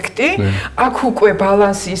ეფექტი, აქ უკვე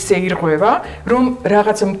ბალანსი ისე ირღვევა, რომ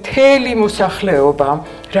რაღაც მთელი მოსახლეობა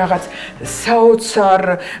რაღაც საოცარ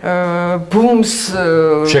ბუმს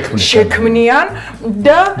შექმნიან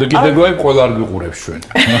და კიდევ ყველა არ გიყურებს ჩვენ.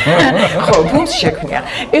 ხო, ბუმს შექმნიან.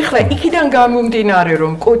 ეხლა იქიდან გამომდინარე,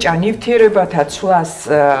 რომ კოჭა ნივთიერებათა ცვლას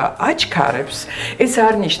აჩქარებს, ეს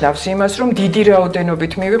არ ნიშნავს იმას, რომ დიდი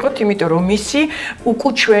რაოდენობით მივიღოთ, იმიტომ რომ მისი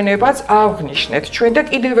უკუჩვენებაც აღნიშნეთ. ჩვენ და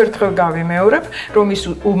კიდევ ერთხელ გავიმეორებ, რომ ის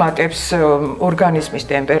უმატებს ორგანიზმის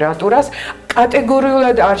ტემპერატურას,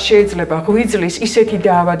 კატეგორიულად არ შეიძლება ღვიძლის ისეთი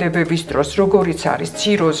დაავადებების დროს, როგორიც არის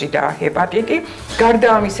ციროზი და ჰეპატიტი, გარდა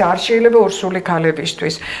ამისა არ შეიძლება ორსული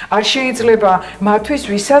ქალებისთვის. არ შეიძლება მათთვის,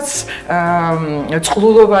 ვისაც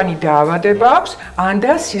წყლულოვანი დაავადება აქვს, ან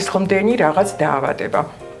და სისხლდენი რაღაც დაავადება.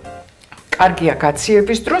 კარგია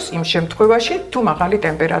გაციების დროს იმ შემთხვევაში თუ მაღალი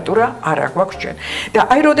ტემპერატურა არ აგვაქვს ჩვენ. და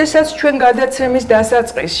აი როდესაც ჩვენ გადაცემის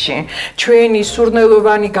დასაწყისში ჩვენი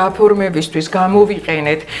სურნელოვანი გაფორმებისთვის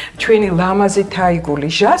გამოვიყენეთ ჩვენი ლამაზი თაიგული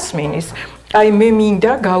ჟასმინის აი მე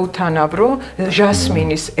მინდა გავუთანაბრო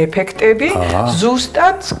ჟასმინის ეფექტები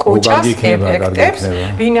ზუსტად კოჭას ეფექტებს,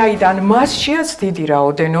 ვინაიდან მასშიაც დიდი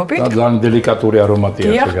რაოდენობით და ძალიან დელიკატური არომატი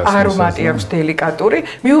აქვს გასმის. არომატი აქვს დელიკატური,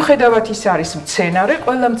 მიუხედავად ის არის მცენარე,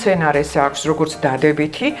 ყველა მცენარეს აქვს როგორც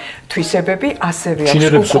დადებითი თვისებები, ასევე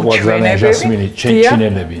აქვს უჩვენებები,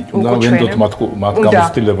 ჩინელები. უნდა ვენდოთ მათ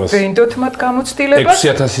გამოცდილებას. ვენდოთ მათ გამოცდილებას.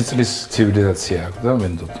 6000 წლის ცივილიზაცია აქვს და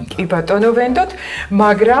ვენდოთ. კი ბატონო ვენდოთ,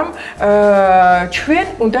 მაგრამ ჩვენ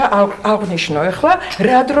უნდა აღვნიშნო ახლა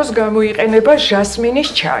რა დროს გამოიყენება ჟასმინის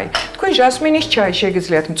ჩაი. თქვენ ჟასმინის ჩაი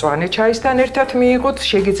შეგიძლიათ მწვანე ჩაისთან ერთად მიიღოთ,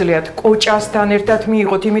 შეგიძლიათ კოჭასთან ერთად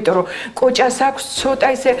მიიღოთ, იმიტომ რომ კოჭას აქვს ცოტა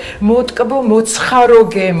ისე მოტკბო, მოცხარო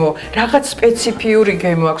გემო, რაღაც სპეციფიური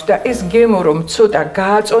გემო აქვს და ეს გემო რომ ცოტა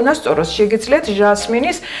გააწონა სწოროს შეგიძლიათ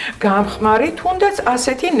ჟასმინის გამხმარი, თუნდაც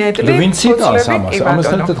ასეთი ნედლი ფოთლები.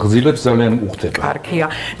 ამასთან ერთად ღზილებს ძალიან უხდება. კარგია.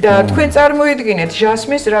 და თქვენ წარმოიდგინეთ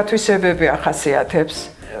ჟასმის რა თვისებები ახასიათებს.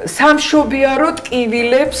 სამშობიარო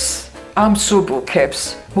ტკივილებს ამსუბუქებს.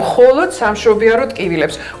 მხოლოდ სამშობიარო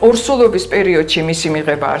ტკივილებს. ორსულობის პერიოდში მისი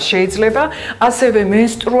მიღება არ შეიძლება, ასევე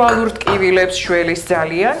მენსტრუალურ ტკივილებს შველის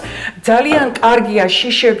ძალიან კარგია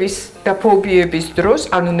შიშების და ფობიების დროს,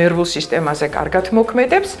 ანუ ნერვულ სისტემაზე კარგად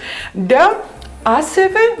მოქმედებს და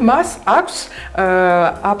ასევე მას აქვს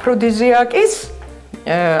აფროდიზიაკის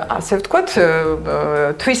ასე ვთქვათ,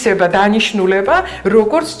 თვისება, დანიშნულება,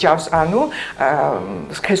 როგორც ჯავს, ანუ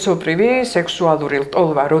სქესობრივი სექსუალური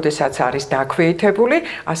ლტოლვა, როდესაც არის დაქვეითებული,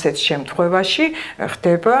 ასეთ შემთხვევაში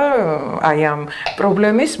ხდება აი ამ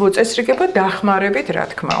პრობლემის მოწესრიგება დახმარებით, რა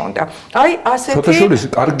თქმა უნდა. აი ასეთი ფოტოშორის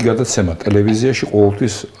კარგი გადაცემა ტელევიზიაში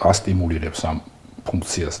ყოველთვის ასტიმულირებს ამ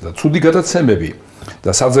ფუნქციას და ცუდი გადაცემები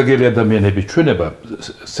და საძაგელი ადამიანების ჩვენება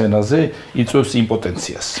სცენაზე იწვევს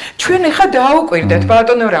იმპოტენციას. ჩვენ ახლა დაუკვირდეთ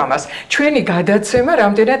ბატონო რამას, ჩვენი გადაცემა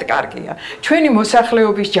რამდენად კარგია. ჩვენი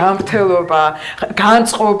მოსახლეობის ჯანმრთელობა,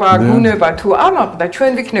 განწყობა, გუნება თუ ამაყდა,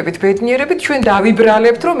 ჩვენ ვიქნებით ბედნიერებით, ჩვენ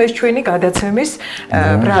დავიბრალებთ, რომ ეს ჩვენი გადაცემის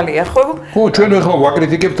ბრალია, ხო? ხო, ჩვენ ახლა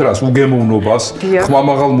ვაკრიტიკებთ რას, უგემოვნობას,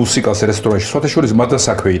 ხმამაღალ მუსიკას რესტორანში, სხვათაშორის მათ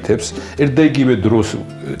ასაქვეითებს, ერთ და იგივე დროს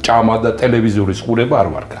ჭამა და ტელევიზორის ყურება არ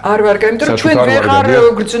ვარგა. არ ვარგა, იმიტომ რომ ჩვენ ვეღარ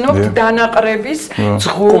გრძნობთ დანაყრების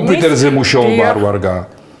ძღოლის კომპიუტერზე მუშაობა არ ვარგა.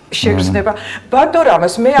 შეგრძნება. ბატონო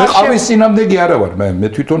რამას მე არ ყავის წინამდეგი არა ვარ, მე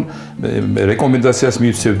თვითონ რეკომენდაციას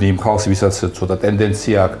მივცევდი იმ ხალხს, ვისაც ცოტა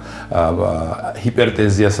ტენდენცია აქვს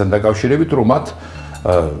ჰიპერტენზიასთან დაკავშირებით, რომ მათ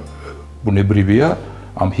ბუნებრივია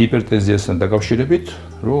ამ ჰიპერტენზიასთან დაკავშირებით,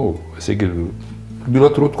 რომ ესე იგი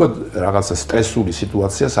ბილათ რო თქვა რაღაცა სტრესული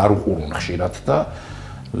სიტუაციას არ უყურონ ხშირად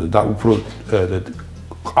და უფრო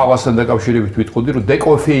ყავასთან დაკავშირებით ვიტყოდი, რომ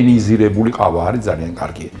დეკოფეინიზირებული ყავა არის ძალიან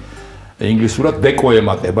კარგი. ინგლისურად დეკო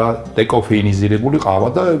ემატება, დეკოფეინიზირებული ყავა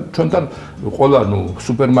და ჩვენთან ყველა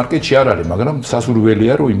სუპერმარკეტში არ არის, მაგრამ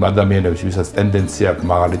სასურველია, რომ იმ ადამიანებს, ვისაც ტენდენცია აქვს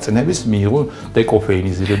მაღალი წნევის, მიიღო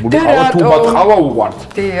დეკოფეინიზირებული ყავა, თუ მათ ყავა უყვართ.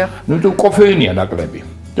 იმიტომ კოფეინია ნაკლები.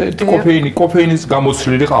 კოფეინის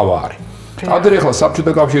გამოცვლილი ყავა არის. ადრე ახლა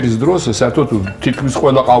საბჭოთა კავშირის დროს საერთოდ თითქმის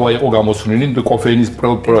ყველა ყავა იყო გამოცვლილი კოფეინის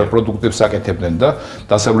პროდუქტებს აკეთებდნენ და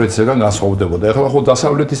დასავლეთისგან განსხვავდებოდა. ახლა ხო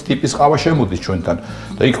დასავლეთის ტიპის ყავა შემოდის ჩვენთან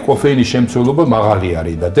და იქ კოფეინის შემცველობა მაღალი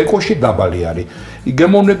არის და დეკოში დაბალი არის.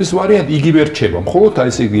 გემოვნების ვარიანტი იგივე რჩება, მხოლოდ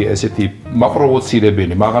ესე იგი ესეთი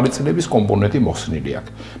მაპროვოცირებელი მაღალი წნევის კომპონენტი მოხსნილი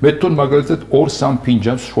აქვს. მე თვითონ მაგალითად 2-3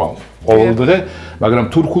 ფინჯანს შევავ ყოველ დღე, მაგრამ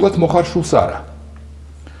თურქულად მოხარშულს არა.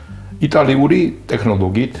 იტალიური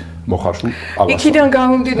ტექნოლოგიით მოხარშულ ყავას. იქიდან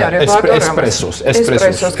გამომდინარე ესპრესოს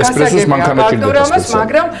მანქანა ჭირდება,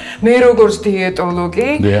 მაგრამ მე როგორც დიეტოლოგი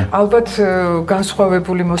ალბათ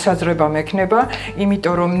განსხვავებული მოსაზრება მექნება,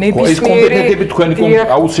 იმიტომ რომ ნებისმიერი ეს კომპეტენტები თქვენი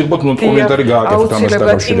აუცილებლად კომენტარი გააკეთოთ ამას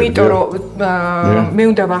დაკავშირებით. იმიტომ რომ მე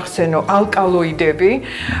უნდა ვახსენო ალკალოიდები,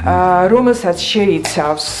 რომელსაც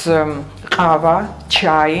შეიცავს ყავა,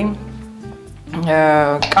 ჩაი,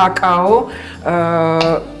 კაკაო,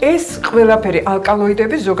 ეს ყველაფერი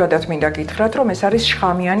ალკალოიდები ზოგადად მინდა გითხრათ, რომ ეს არის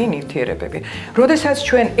შხამიანი ნივთიერებები. როდესაც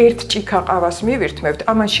ჩვენ ერთ ჭიქა ყავას მივირთმევთ,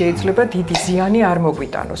 ამან შეიძლება დიდი ზიანი არ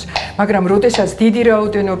მოგვიტანოს. მაგრამ როდესაც დიდი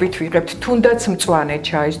რაოდენობით ვიღებთ თუნდაც მწვანე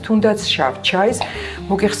ჩაის, თუნდაც შავ ჩაის,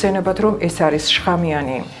 მოგეხსენებათ, რომ ეს არის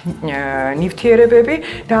შხამიანი ნივთიერებები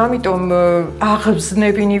და ამიტომ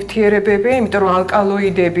აღგზნები ნივთიერებები, იმიტომ რომ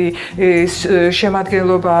ალკალოიდები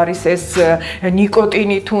შემადგენლობა არის ეს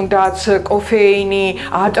ნიკოტინი, თუნდაც კოფეინი,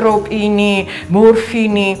 ატროპინი,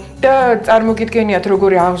 მორფინი და წარმოგიდგენიათ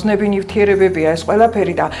როგორი აღგზნები ნივთიერებებია ეს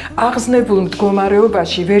ყველაფერი და აღგზნებულ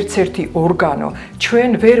მდგომარეობაში ვერც ერთი ორგანო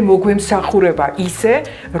ჩვენ ვერ მოგვემსახურება ისე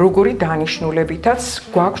როგორი დანიშნულებითაც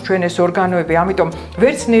გვაქვს ჩვენ ეს ორგანოები, ამიტომ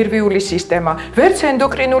ვერც ნერვიული სისტემა, ვერც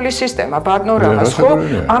ენდოკრინული სისტემა, ბატონო რამაზ, ხო?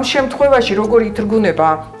 ამ შემთხვევაში როგორი ითრგუნება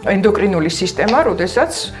ენდოკრინული სისტემა,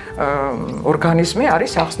 როდესაც ორგანიზმი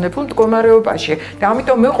არის აღგზნებულ მდგომარეობაში და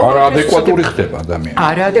ამიტომ მე ყოველთვის არაადეკვატური ხდება ადამიანი.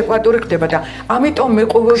 არაადეკვატური ხდება და ამიტომ მე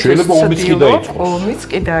ყოველთვის ომიც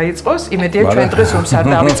კი დაიწყოს, იმედია ჩვენ დღეს ომს არ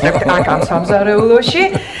დავიწყებთ აქ ამ სამზარეულოში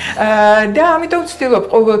და ამიტომ ვცდილობ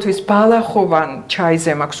ყოველთვის ბალახოვან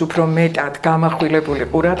ჩაიზე მაქვს უფრო მეტად გამახვილებული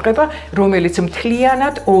ყურადღება, რომელიც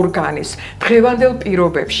მთლიანად ორგანიზმს დღევანდელ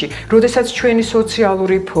პირობებში, როდესაც ჩვენი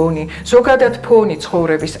სოციალური ფონი, ზოგადად ფონი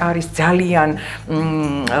ცხოვრების არის ძალიან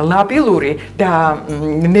ლაბილური და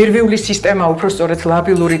ნერვიული სისტემა უბრალოდ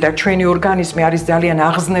ლაბილური და ჩვენი ორგანიზმი არის ძალიან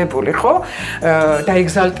აღგზნებული, ხო? და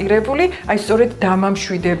ეგზალტირებული, აი სწორედ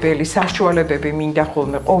დამამშვიდებელი საშუალებები მინდა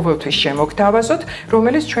ხოლმე ყოველთვის შემოგთავაზოთ,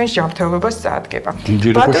 რომელიც ჩვენს ჯანმრთელობას წაადგება.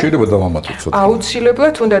 ჯინჯერი ხო შეიძლება დავამატოთ ცოტა?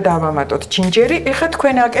 აუცილებლად უნდა დავამატოთ ჯინჯერი. ეხლა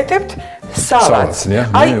თქვენ აკეთებთ სალათს.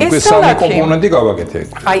 აი ეს სამი კომპონენტი გავაკეთე.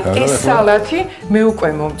 აი ეს სალათი მე უკვე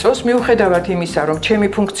მომწონს, მიუხედავად იმისა, რომ ჩემი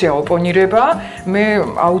ფუნქცია ოპონირება, მე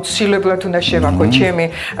აუცილებლად უნდა შევაქო ჩემი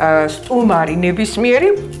სტუმარი ნებისმიერი,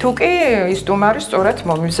 თუ კი ის სტუმარი სწორად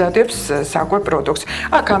მომიზადებს საკვე პროდუქტს.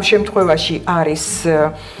 აქ ამ შემთხვევაში არის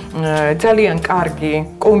ძალიან კარგი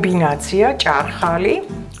კომბინაცია ჭარხალი,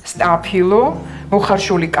 სტაფილო,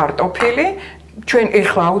 მოხარშული კარტოფილი. ჩვენ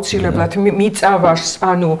ეხლა აუცილებლად მიწავაშს,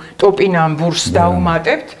 ანუ ტოპინამბურს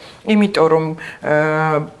დავუმატებთ, იმიტომ რომ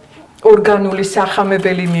ორგანული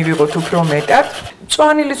სახამებელი მივიღოთ უფრო მეტად.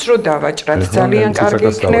 მწვანილიც რო დავაჭრათ, ძალიან კარგი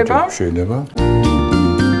იქნება.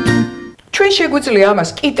 ჩვენ შეგვიძლია ამას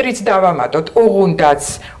კიტრიც დავამატოთ, ოღონდაც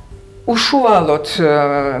უშუალოდ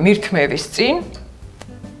მირთმევის წინ.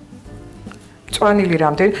 მწვანილი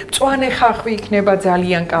რამდენი? მწვანე ხახვი იქნება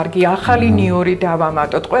ძალიან კარგი, ახალი ნიორი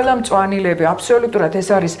დავამატოთ. ყველა მწვანილები აბსოლუტურად ეს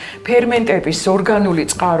არის ფერმენტების ორგანული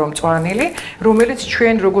წყარო მწვანილი, რომელიც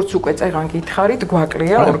ჩვენ როგორც უკვე წეგან გითხარით,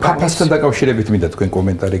 გვაკლია ორგანიზმს. ფაფასთან დაკავშირებით მინდა თქვენ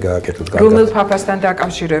კომენტარი გააკეთოთ კარგად. რომელ ფაფასთან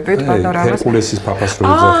დაკავშირებით, ბატონო რამაზ? ჰერკულესის ფაფას რო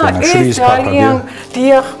ეძახიან, შრის ფაფა.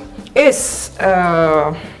 დიახ, ეს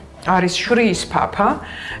არის შრის ფაფა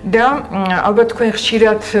და ალბათ თქვენ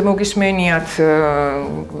ხშირად მოგისმენიათ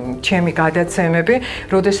ჩემი გადაცემები,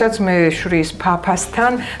 როდესაც მე შრის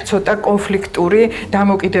ფაფასთან ცოტა კონფლიქტური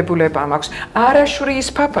დამოკიდებულება მაქვს. არა შრის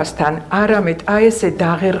ფაფასთან, არამედ აი ესე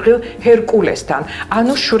დაღერღილ ჰერკულესთან,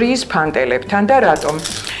 ანუ შრის ფანტელებთან და რატომ?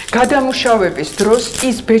 გადამუშავების დროს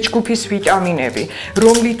ის ბეჭდგუფის ვიტამინები,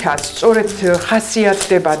 რომლითაც სწორედ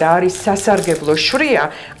ხასიათდება და არის სასარგებლო შრია,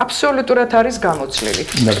 აბსოლუტურად არის გამოცლილი.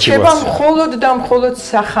 რჩება მხოლოდ და მხოლოდ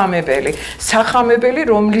სახამებელი,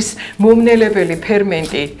 რომლის მომნელებელი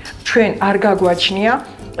ფერმენტი ჩვენ არ გაგვაჩნია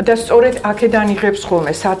და სწორედ აქედან იღებს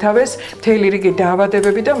ხოლმე სათავეს მთელი რიგი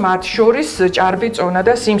დაავადებები და მათ შორის ჭარბი წონა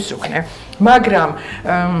და სიმსუქნე. მაგრამ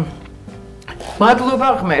მადლობა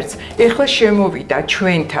ღმერთს, ეხლა შემოვიდა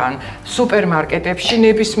ჩვენთან სუპერმარკეტებში,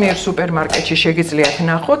 ნებისმიერ სუპერმარკეტში შეგიძლიათ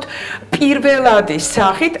ნახოთ პირველადი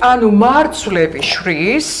სახით, ანუ მარცვლები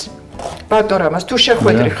შრის. ბატონო რამაზ, თუ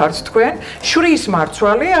შეხვედრი ხართ თქვენ, შრის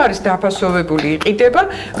მარცვალი არის დაფასოვებული იყიდება,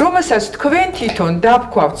 რომელსაც თქვენ თვითონ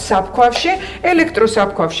დავქვავთ საფქვავში,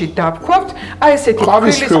 ელექტროსაფქვავში დავქვავთ, აი ესეთი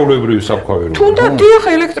ყავისხეულებრივი საფქვავი. თუნდაც დიახ,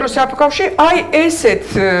 ელექტროსაფქვავში, აი ესეთ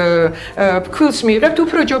ფქვილს მიიღებთ,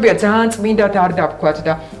 უფრო ჯობია ძალიან წმინდად არ დავქვათ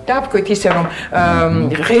და დავქვით ისე რომ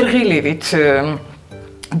ღერღილივით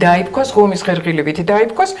დაიფქვას, ღომის ღერღილივით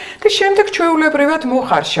დაიფქვას და შემდეგ ჩვეულებრივად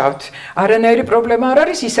მოხარშავთ. არანაირი პრობლემა არ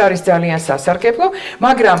არის, ის არის ძალიან სასარგებლო,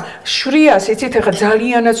 მაგრამ შრიას იცით ახლა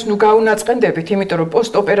ძალიანაც ნუ გაუნაწყენდებით, იმიტომ რომ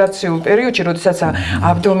პოსტოპერაციულ პერიოდში, როდესაც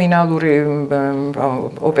აბდომინალური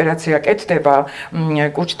ოპერაცია კეთდება,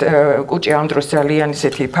 კუჭი ამ დროს ძალიან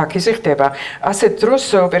ისეთი ფაქიზი ხდება, ასეთ დროს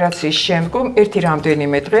ოპერაციის შემდგომ ერთი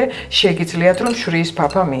რამდენიმე დღე შეგიძლიათ რომ შრიის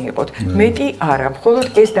ფაფა მიიღოთ. მეტი არა, მხოლოდ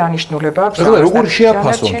ეს დანიშნულება აქვს. როგორ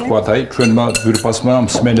შეაფასოთ თქვათ, აი ჩვენმა ძვირფასმა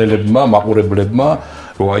მსმენელებმა, მაყურებლებმა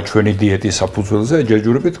რომ აი ჩვენი დიეტის საფუძველზე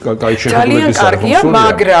ჯერჯერობით კაი ძალიან შეხედულების კარგია,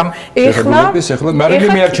 მაგრამ ეხლა მარილი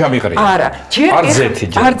მე არ ჩამიყრია. არა,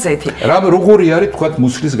 არძეთი. რა როგორი არის თქვა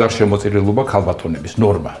მუცლის გარშემოწირულობა ქალბატონების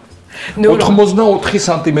ნორმა? 84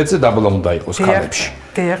 სანტიმეტრზე დაბლა უნდა იყოს ქალებში.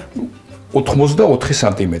 84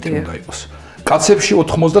 სანტიმეტრი უნდა იყოს. კაცებში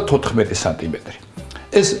 94 სანტიმეტრი.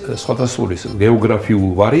 ეს სხვადასხვა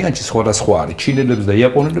გეოგრაფიულ ვარიანტში სხვადასხვა არის. ჩინელებს და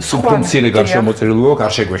იაპონელებს უფრო მცირე გარშემოწირულობა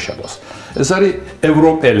არ შეგვეშალოს. ეს არის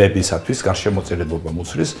ევროპელებისათვის გარშემოწირულობა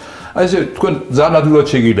მუცლის. აი ესე თქვენ ძალიან ადვილად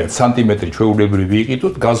შეგიძლიათ სანტიმეტრი ჩვეულებრივი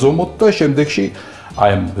იყიდოთ, გაზომოთ და შემდეგში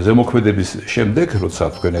აი ამ ზემოქმედების შემდეგ, როცა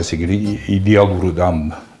თქვენ ესე იგი იდეალურად ამ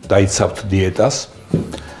დაიცავთ დიეტას,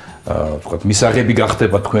 თქვა მისაღები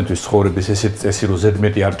გახდება თქვენთვის ცხოვრების ესეთი წესი, რომ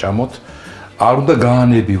ზედმეტი არ ჭამოთ. არ უნდა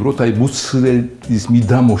გაანებივროთ, აი მუცლის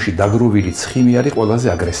მიდამოში დაგროვილი ცხიმი არის ყველაზე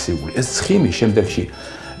აგრესიული. ეს ცხიმი შემდეგში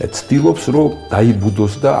ცდილობს, რომ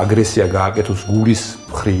დაიბუდოს და აგრესია გააკეთოს გულის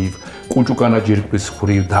მხრივ, კუჭუკანაჯირკვის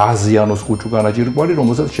მხრივ, დააზიანოს კუჭუკანაჯირკვალი,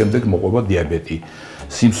 რომელსაც შემდეგ მოყვება დიაბეტი.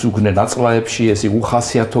 სიმსუქნე ნაწლაებში ეს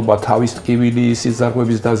უხასიათობა, თავის ტკივილი,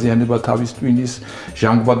 სიზარღვების დაზიანება, თავის ტვინის,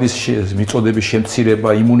 ჟანგბადის მიწოდების შემცირება,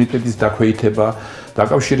 იმუნიტეტის დაქვეითება,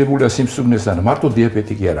 დაკავშირებულია სიმსუქნესთან მარტო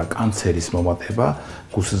დიაბეტი კი არა, კანცერის მომატება,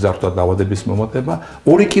 გულსიზარდვა დაავადების მომატება,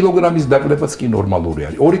 2 კილოგრამის დაკლებაც კი ნორმალური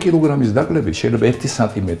არის. 2 კილოგრამის დაკლებით შეიძლება 1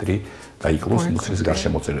 სანტიმეტრი გაიკლოს მუცლის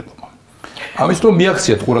გარშემოწირულობა. ამიტომ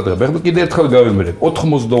მიაქციათ ყურადღება. ეხლა კიდევ ერთხელ გავიმერებ,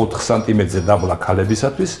 84 სანტიმეტრზე დაბლა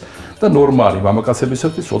ქალებისათვის და ნორმალი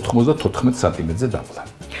მამაკაცებისათვის 94 სანტიმეტრზე დაბლა.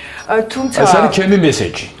 თუმცა ეს არის ჩემი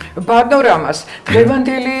მესეჯი. ბატონო რამაზ,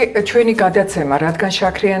 დღევანდელი ჩვენი გადაცემა, რადგან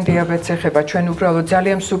შაქრიან დიაბეტს ეხება, ჩვენ უბრალოდ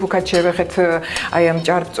ძალიან მსუბუქად შევეხეთ აი ამ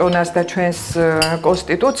ჭარბწონას და ჩვენს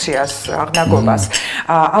კონსტიტუციას, აღნაგობას.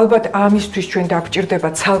 ალბათ ამისთვის ჩვენ დაგვჭირდება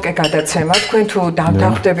ცალკე გადაცემა. თქვენ თუ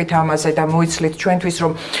დავხვდებით ამაზე და მოიცლით ჩვენთვის,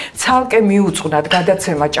 რომ ცალკე მიუძღვნათ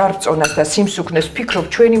გადაცემა ჭარბწონას და სიმსუქნეს, ვფიქრობ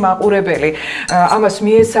ჩვენი მაყურებელი ამას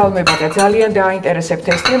მიესალმება და ძალიან დააინტერესებთ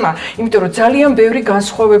ეს თემა, იმიტომ რომ ძალიან ბევრი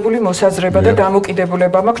განსხვავებული მოსაზრება და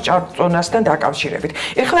დამოკიდებულება მაქვს ჭარბწონასთან დაკავშირებით.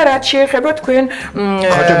 ეხლა რაც შეეხება თქვენ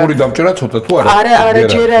ხაჭაპური დამჭერა ცოტა თუ არა? არა,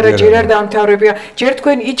 ჯერ არ დამთავრებია. ჯერ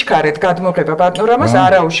თქვენ იჩქარეთ გადმოღება ბატონო რამაზ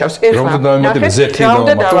არაუშავს. ეხლა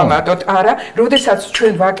უნდა დავამატოთ, არა, როდესაც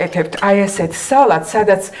ჩვენ ვაკეთებთ აი ესეთ სალათს,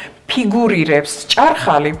 სადაც ფიგურირებს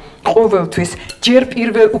ჭარხალი ყოველთვის ჯერ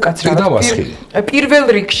პირველ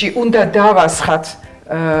რიგში უნდა დავასხათ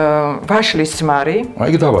ვაშლის მარი.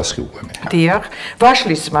 აი დავასხი უკვე მე. დიახ,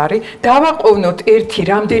 ვაშლის მარი, დავაყოვნოთ ერთი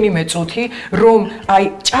რამდენიმე წუთი, რომ აი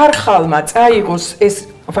ჭარხალმა წაიღოს ეს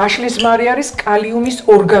ვაშლის მარი არის კალიუმის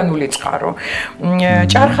ორგანული წყარო.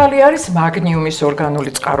 ჭარხალი არის მაგნიუმის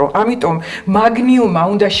ორგანული წყარო. ამიტომ მაგნიუმმა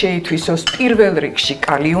უნდა შეითვისოს პირველ რიგში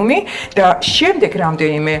კალიუმი და შემდეგ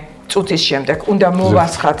რამდენიმე წუთის შემდეგ უნდა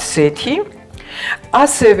მოვასხათ ზეთი.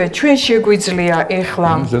 ასევე ჩვენ შეგვიძლია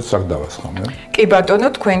ეხლა ზეთს დავასხამ, კი ბატონო,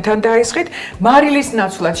 თქვენთან დაისხით. მარილის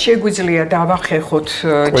ნაცვლად შეგვიძლია დავახეხოთ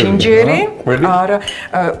ჯინჯერი, არა,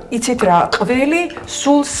 იცით რა, ყველი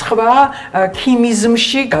სულ სხვა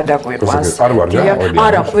ქიმიზმში გადაგვიყვანს.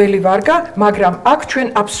 არა, ყველი ვარგა, მაგრამ აქ ჩვენ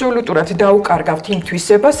აბსოლუტურად დაუკარგავთ იმ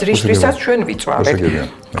თვისებას, რისთვისაც ჩვენ ვიწვავთ.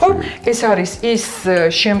 ხო, ეს არის ის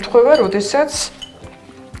შემთხვევა, როდესაც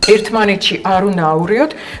ერთმანეთში არ უნდა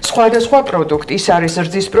აურიოთ სხვადასხვა პროდუქტი. ის არის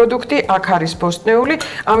რძის პროდუქტი, აქ არის ბოსტნეული,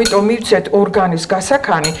 ამიტომ მივცეთ ორგანის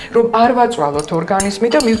გასაქანი, რომ არ ვაწვალოთ ორგანიზმი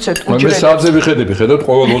და მივცეთ უჯრედებს. მე საათზე ხედავთ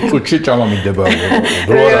ყოველ 20 წუთში ჭამა მიდება.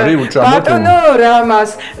 დრო არ არის უჭამოთ. ბატონო რამაზ,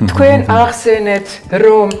 თქვენ ახსენეთ,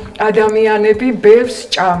 რომ ადამიანები ბევრს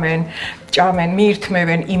ჭამენ.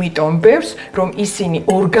 მიირთმევენ იმიტომ ბევრს, რომ ისინი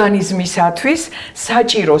ორგანიზმისათვის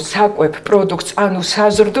საჭირო საკვებ პროდუქტს, ანუ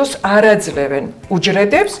საზრდოს არ აძლევენ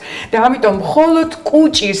უჯრედებს და ამიტომ მხოლოდ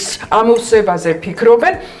კუჭის ამოვსებაზე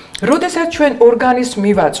ფიქრობენ. როდესაც ჩვენ ორგანიზმს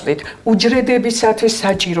მივაწვით უჯრედებისათვის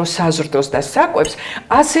საჭირო საზრდოს და საკვებს,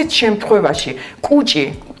 ასეთ შემთხვევაში კუჭი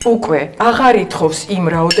უკვე აღარ ითხოვს იმ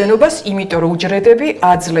რაოდენობას, იმიტომ რომ უჯრედები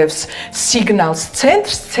აძლევს სიგნალს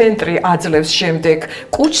ცენტრს, ცენტრი აძლევს შემდეგ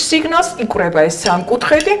კუჭს სიგნალს, იკვრება ეს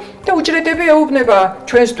სამკუთხედი და უჯრედები ეუბნება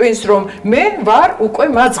ჩვენს ტვინს, რომ მე ვარ უკვე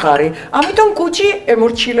მაძღარი. ამიტომ კუჭი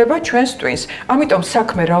ემორჩილება ჩვენს ტვინს. ამიტომ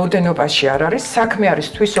საქმე რაოდენობაში არ არის, საქმე არის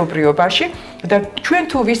თვისობრიობაში და ჩვენ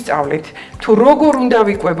თუ ვისწავლით, თუ როგორ უნდა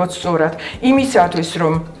ვიკვებოთ სწორად, იმისათვის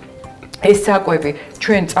რომ ეს საკვები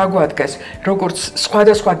ჩვენ წაგვადგეს როგორც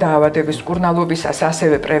სხვადასხვა დაავადების მკურნალობისას,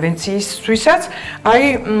 ასევე პრევენციისთვისაც. აი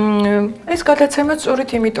ეს გადაცემა სწორედ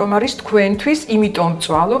იმიტომ არის თქვენთვის, იმიტომ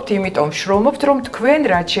წვალობთ, იმიტომ შრომობთ, რომ თქვენ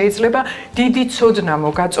რაც შეიძლება დიდი ცოდნა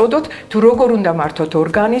მოგაწოდოთ თუ როგორ უნდა მართოთ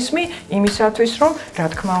ორგანიზმი იმისათვის, რომ რა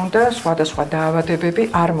თქმა უნდა სხვადასხვა დაავადებები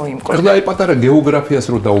არ მოიმკვიდროს. ახლა აი პატარა გეოგრაფიას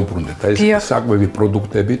რო დაუბრუნდეთ, აი ეს საკვები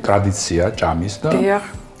პროდუქტები, ტრადიცია, ჭამის და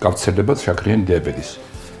გავრცელება შაქრიანი დიაბეტის.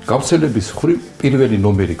 გავრცელების მხრივ პირველი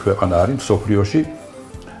ნომერი ქვეყანა არის მსოფლიოში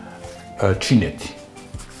ჩინეთი.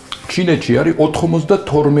 ჩინეთში არის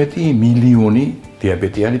 92 მილიონი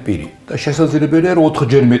დიაბეტიანი პირი და შესაძლებელია რომ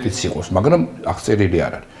 4-ჯერ მეტიც იყოს, მაგრამ აღწერილი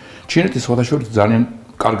არ არის. ჩინეთი სხვადასხვა ძალიან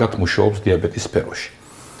კარგად მუშაობს დიაბეტის სფეროში.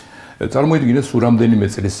 წარმოიდგინეთ, სულ რამდენიმე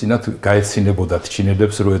წლის წინათ გაეცინებოდათ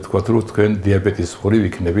ჩინელებს, რომ ეთქვათ, რომ თქვენ დიაბეტის მხრივ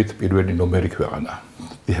იქნებით პირველი ნომერი ქვეყანა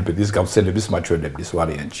დიაბეტის გავრცელების მაჩვენებლის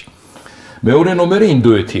ვარიანტში. მეორე ნომერი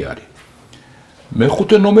ინდოეთი არის.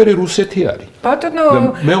 მეხუთე ნომერი რუსეთი არის. ბატონო,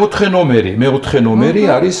 მეოთხე ნომერი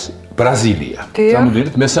არის ბრაზილია.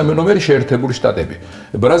 წარმოიდგინეთ, მესამე ნომერი შეერთებული შტატები.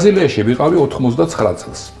 ბრაზილიაში ვიყავი 99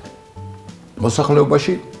 წელს.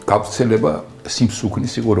 მოსახლეობაში გავრცელება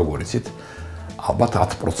სიმსუქნის იყო როგორ იცით, ალბათ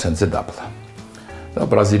 10%-ზე დაბლა. და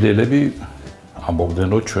ბრაზილიელები ამბობდნენ,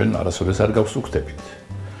 რომ ჩვენ არასოდეს არ გავსუქდებით.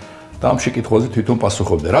 და ამ შეკითხვაზე თვითონ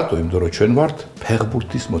პასუხობდნენ, რატო? იმიტომ რომ ჩვენ ვართ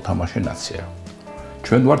ფეხბურთის მოთამაშე ნაცია.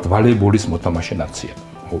 ჩვენ ვართ ვალეიბოლის მოთამაშე ნაცია.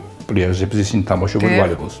 პლიაჟებზე ისინი თამაშობენ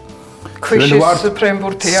ვალეიბოლს. ჩვენ ვართ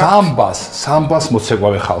ფრენბურთია. სამბას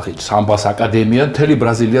მოცეკვავე ხალხი, სამბას აკადემია მთელი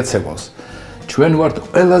ბრაზილია ცეკვავს. ჩვენ ვართ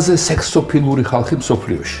ყველაზე სექსოფილური ხალხი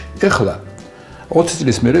მსოფლიოში. ეხლა 20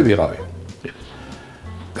 წლის მერე ვიყავი.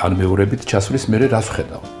 განმეორებით ჩასვლის მერე რას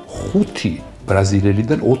ვხედავ? 5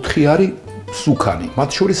 ბრაზილიელიდან 4 არის სუქანი, მათ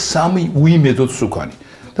შორის 3 უიმედოდ სუქანი.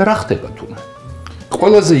 და რა ხდება თუნე?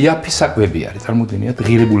 ყველაზე იაფი საკვები არის, წარმოიდგინეთ,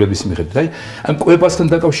 ღირებულების მიხედვით. აი, ამ კვებასთან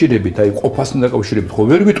დაკავშირებით, აი, ყოფასთან დაკავშირებით ხო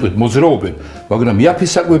ვერ ვიტყვით, მოძრაობენ, მაგრამ იაფი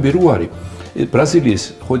საკვები რო არის, ბრაზილიის,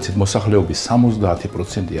 ხო იცით, მოსახლეობის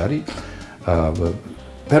 70% არის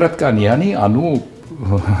ფერადკანიანი, ანუ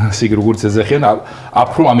სიგ როგორც ეძახიან,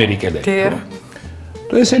 აფრო-ამერიკელები.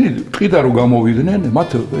 და ესენი ტყიდა რო გამოვიდნენ, მათ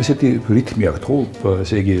ესეთი რითმი აქვთ, ხო,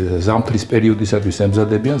 ესე იგი ზამთრის პერიოდისათვის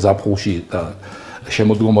ემზადებიან ზაფხულში და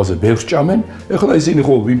შემოდგომაზე ბევრს ჭამენ. ეხლა ისინი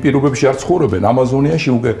ხო იმ პირობებში არ ცხოვრობენ, ამაზონიაში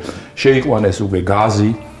უკვე შეიყვანეს უკვე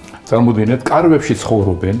გაზი, წარმოიდგინეთ, კარვებში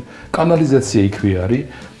ცხოვრობენ, კანალიზაცია იქვე არის,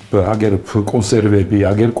 აგერ კონსერვები,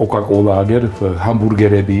 აგერ კოკა-კოლა, აგერ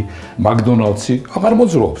ჰამბურგერები, მაკდონალდსი, აღარ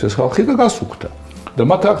მოძრაობს ეს ხალხი და გასუქდა. და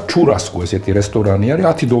მათ აქ ჩურასკო ესეთი რესტორანი არის,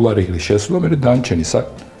 $10 შესვლა, მე დანარჩენი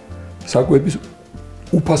საკვების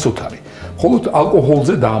უფასოდ არის. მხოლოდ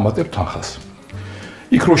ალკოჰოლზე დაამატებ თანხას.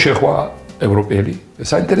 იქ რო შეხვა ევროპელი,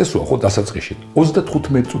 საინტერესოა ხო დასაწყისში.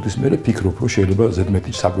 35 წუთის მერე ფიქრობ, რომ შეიძლება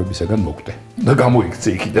ზედმეტი საკვებისაგან მოკვდე და გამოიქცე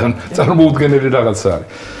იქიდან, წარმოუდგენელი რაღაცა არის.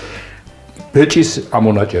 ბეჭის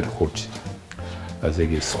ამონაჭერი ხურჯი. ასე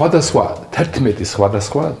იგი სხვადასხვა 11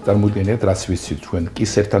 სხვადასხვა წარმოიდგინეთ რაც ვიცით ჩვენ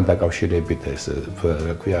კისერთან დაკავშირებით ეს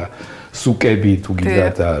რა ქვია სუკები თუ გინდა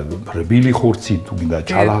და რბილი ხორცი თუ გინდა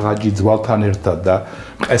ჭალაღაჯი ძვალთან ერთად და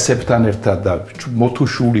მყესებთან ერთად და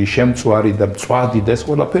მოთუშული შემწვარი და მწვადი და ეს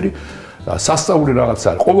ყველაფერი სასწაული რაღაც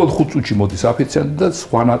არის ყოველ 5 წუთში მოდის აფიციანტი და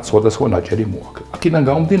სხვადასხვა ნაჭერი მოაქვს აქედან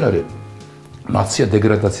გამომდინარე ნაცია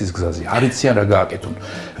დეგრადაციის გზაზე არ იციან რა გააკეთონ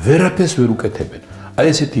ვერაფერს ვერ უკეთებენ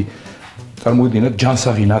აი ესეთი წარმოიდგინეთ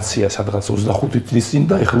ჯანსაღი ნაცია სადღაც 25 წლის წინ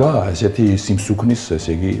და ეხლა ესეთი სიმსუქნის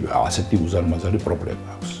ესე იგი ასეთი უზარმაზარი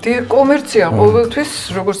პრობლემა აქვს. კომერცია ყოველთვის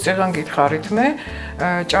როგორც წეგან გითხარით მე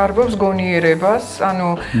ჭარბობს გონიერებას, ანუ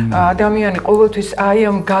ადამიანი ყოველთვის აი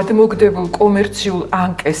ამ გადმოგდებულ კომერციულ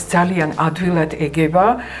ანკეს ძალიან ადვილად ეგება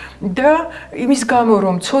და იმის გამო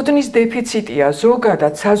რომ ცოდნის დეფიციტია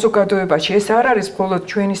ზოგადად საზოგადოებაში ეს არ არის მხოლოდ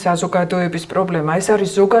ჩვენი საზოგადოების პრობლემა, ეს არის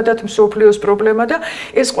ზოგადად მსოფლიოს პრობლემა და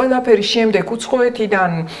ეს ყველაფერი შემდეგ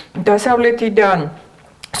უცხოეთიდან, დასავლეთიდან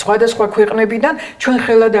სხვადასხვა ქვეყნებიდან ჩვენ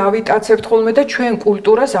ხელად ავიტაცებთ ხოლმე და ჩვენ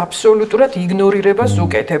კულტურას აბსოლუტურად იგნორირებას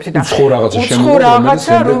უკეთებთ და უცხო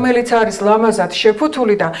რაღაცა რომელიც არის ლამაზად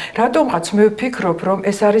შეფუთული და რატომღაც მე ვფიქრობ რომ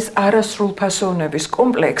ეს არის არასრულფასოვნების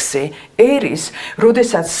კომპლექსი ერის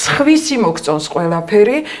როდესაც სხვისი მოგწონს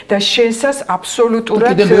ყველაფერი და შენსას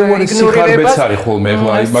აბსოლუტურად იგნორირებას არის ხოლმე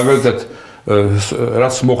აი მაგალითად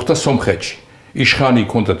რაც მოხდა სომხეთში იშხანი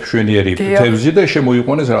ქონდათ მშვენიერი თევზი და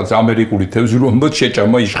შემოიყვანეს რაღაც ამერიკული თევზი რომელსაც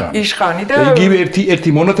შეჭამა იშხანი და იგივე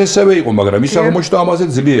ერთი მონათესავე იყო მაგრამ ის აღმოჩნდა ამაზე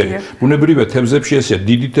ძლიერი ბუნებრივია თევზებში ესეა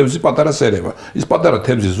დიდი თევზი პატარა სერება ის პატარა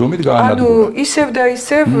თევზის ზომით გაანადგურა ისევ და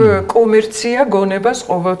ისევ კომერცია გონებას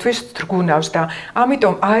ყოველთვის თრგუნავს და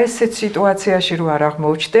ამიტომ ესეთ სიტუაციაში რო არ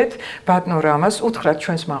აღმოჩნდეთ ბატონო რამაზ უთხრათ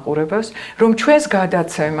ჩვენს მაყურებას რომ ჩვენს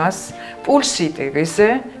გადაცემას PULSI TV-ზე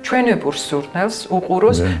ჩვენებურ სურნელს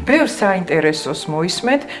უყუროს ბევრ საინტერესოს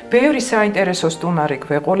მოისმენთ ბევრი საინტერესო სტუმარი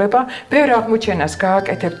გვეყოლება ბევრ აღმოჩენას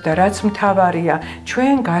გააკეთებთ და რაც მთავარია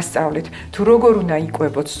ჩვენ გასწავლით თუ როგორ უნდა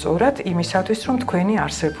იკვებოთ სწორად იმისათვის რომ თქვენი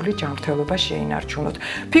არსებული ჯანმრთელობა შეინარჩუნოთ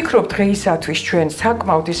ფიქრობ დღეისათვის ჩვენ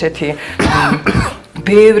საკმაოდ ისეთი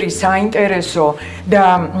ბევრი საინტერესო და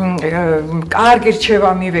კარგი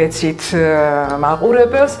რჩევა მივეცით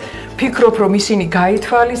მაყურებელს ფიქრობ რომ ისინი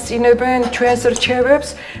გაითვალისწინებენ ჩვენს რჩევებს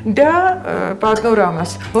და ბატონო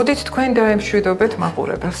რამაზ მოდით თქვენ დაემშვიდობეთ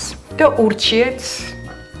მაყურებელს და ურჩიეთ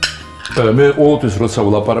მე ყოველთვის როცა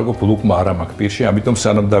ვლაპარაკობ ლუკმა არ მაქვს პირში ამიტომ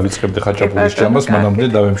სანამ დავიწყებდი ხაჭაპურის ჭამას მანამდე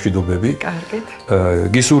დავემშვიდობები კარგით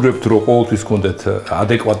გისურვებთ რომ ყოველთვის გქონდეთ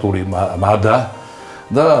ადეკვატური მადა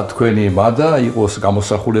და თქვენი მადა იყოს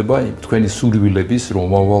გამოსახულება თქვენი სურვილების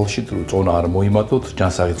რომ მომავალში წონა არ მოიმატოთ,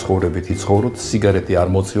 ჯანსაღი ცხოვრებით იცხოვროთ, სიგარეტი არ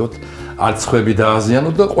მოწიოთ, არ ცხები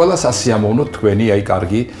დააზიანოთ და ყველას ასიამოვნოთ თქვენი აი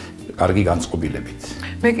კარგი განწყობილებით.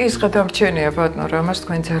 მე კი ის გადამრჩენია ბატონო რამაზ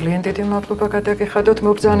თქვენ ძალიან დიდი მადლობა გადაგიხადოთ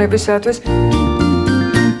მობრძანებისათვის.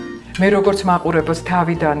 მე როგორც მაყურებელს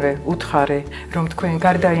თავიდანვე უთხარი რომ თქვენ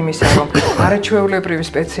გარდა იმისა რომ არაჩვეულებრივი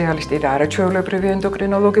სპეციალისტი და არაჩვეულებრივი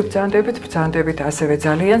ენდოკრინოლოგი ბრძანდებით ასევე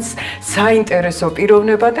ძალიან საინტერესო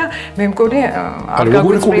პიროვნება და მე მგონი არ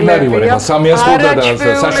გაგვიწყვეტია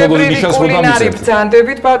საშუალო ნიშანს კულინარი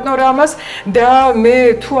ბრძანდებით ბატონო რამაზ და მე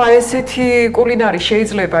თუ ესეთი კულინარი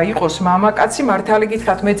შეიძლება იყოს მამაკაცი მართალი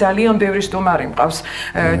გითხრათ მე ძალიან ბევრი სტუმარი მყავს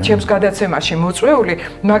ჩემს გადაცემაში მოწვეული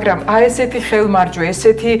მაგრამ ესეთი ხელმარჯვე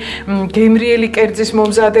ესეთი გემრიელი კერძის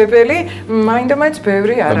მომზადებელი მაინდა-მაინც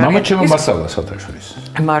ბევრი არ არის. მამაჩემი მასალა სათავშორის.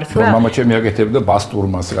 მართლა. მამაჩემი აკეთებდა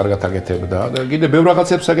ბასტურმას, კარგად აკეთებდა და კიდე ბევრ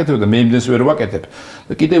რაღაცებს აკეთებდა, მე იმდენს ვერ ვაკეთებ.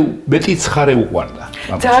 და კიდე მეტი ცხარე უყვარდა.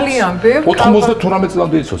 ძალიან ბევრ 98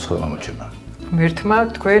 წლამდე იცოცხლა მამაჩემა. მერთმა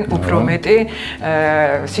თქვენ უფრო მეტი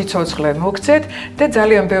სიცოცხლე მოგცეთ და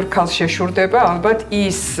ძალიან ბევრ ქალს შეშურდება ალბათ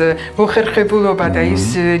ის მოხერხებულობა და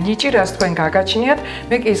ის ნიჭი რაც თქვენ გაგაჩნიათ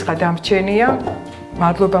მე კი ის გადამრჩენია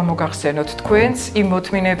მადლობა მოგახსენოთ თქვენს იმ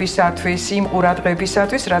მოთმინებისათვის, იმ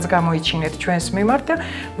ყურადღებისათვის, რაც გამოიჩინეთ ჩვენს მიმართ და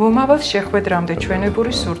მომავალ შეხვედრამდე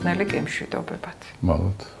ჩვენებური სურნელი გემშვიდობებათ.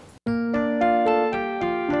 მადლობა.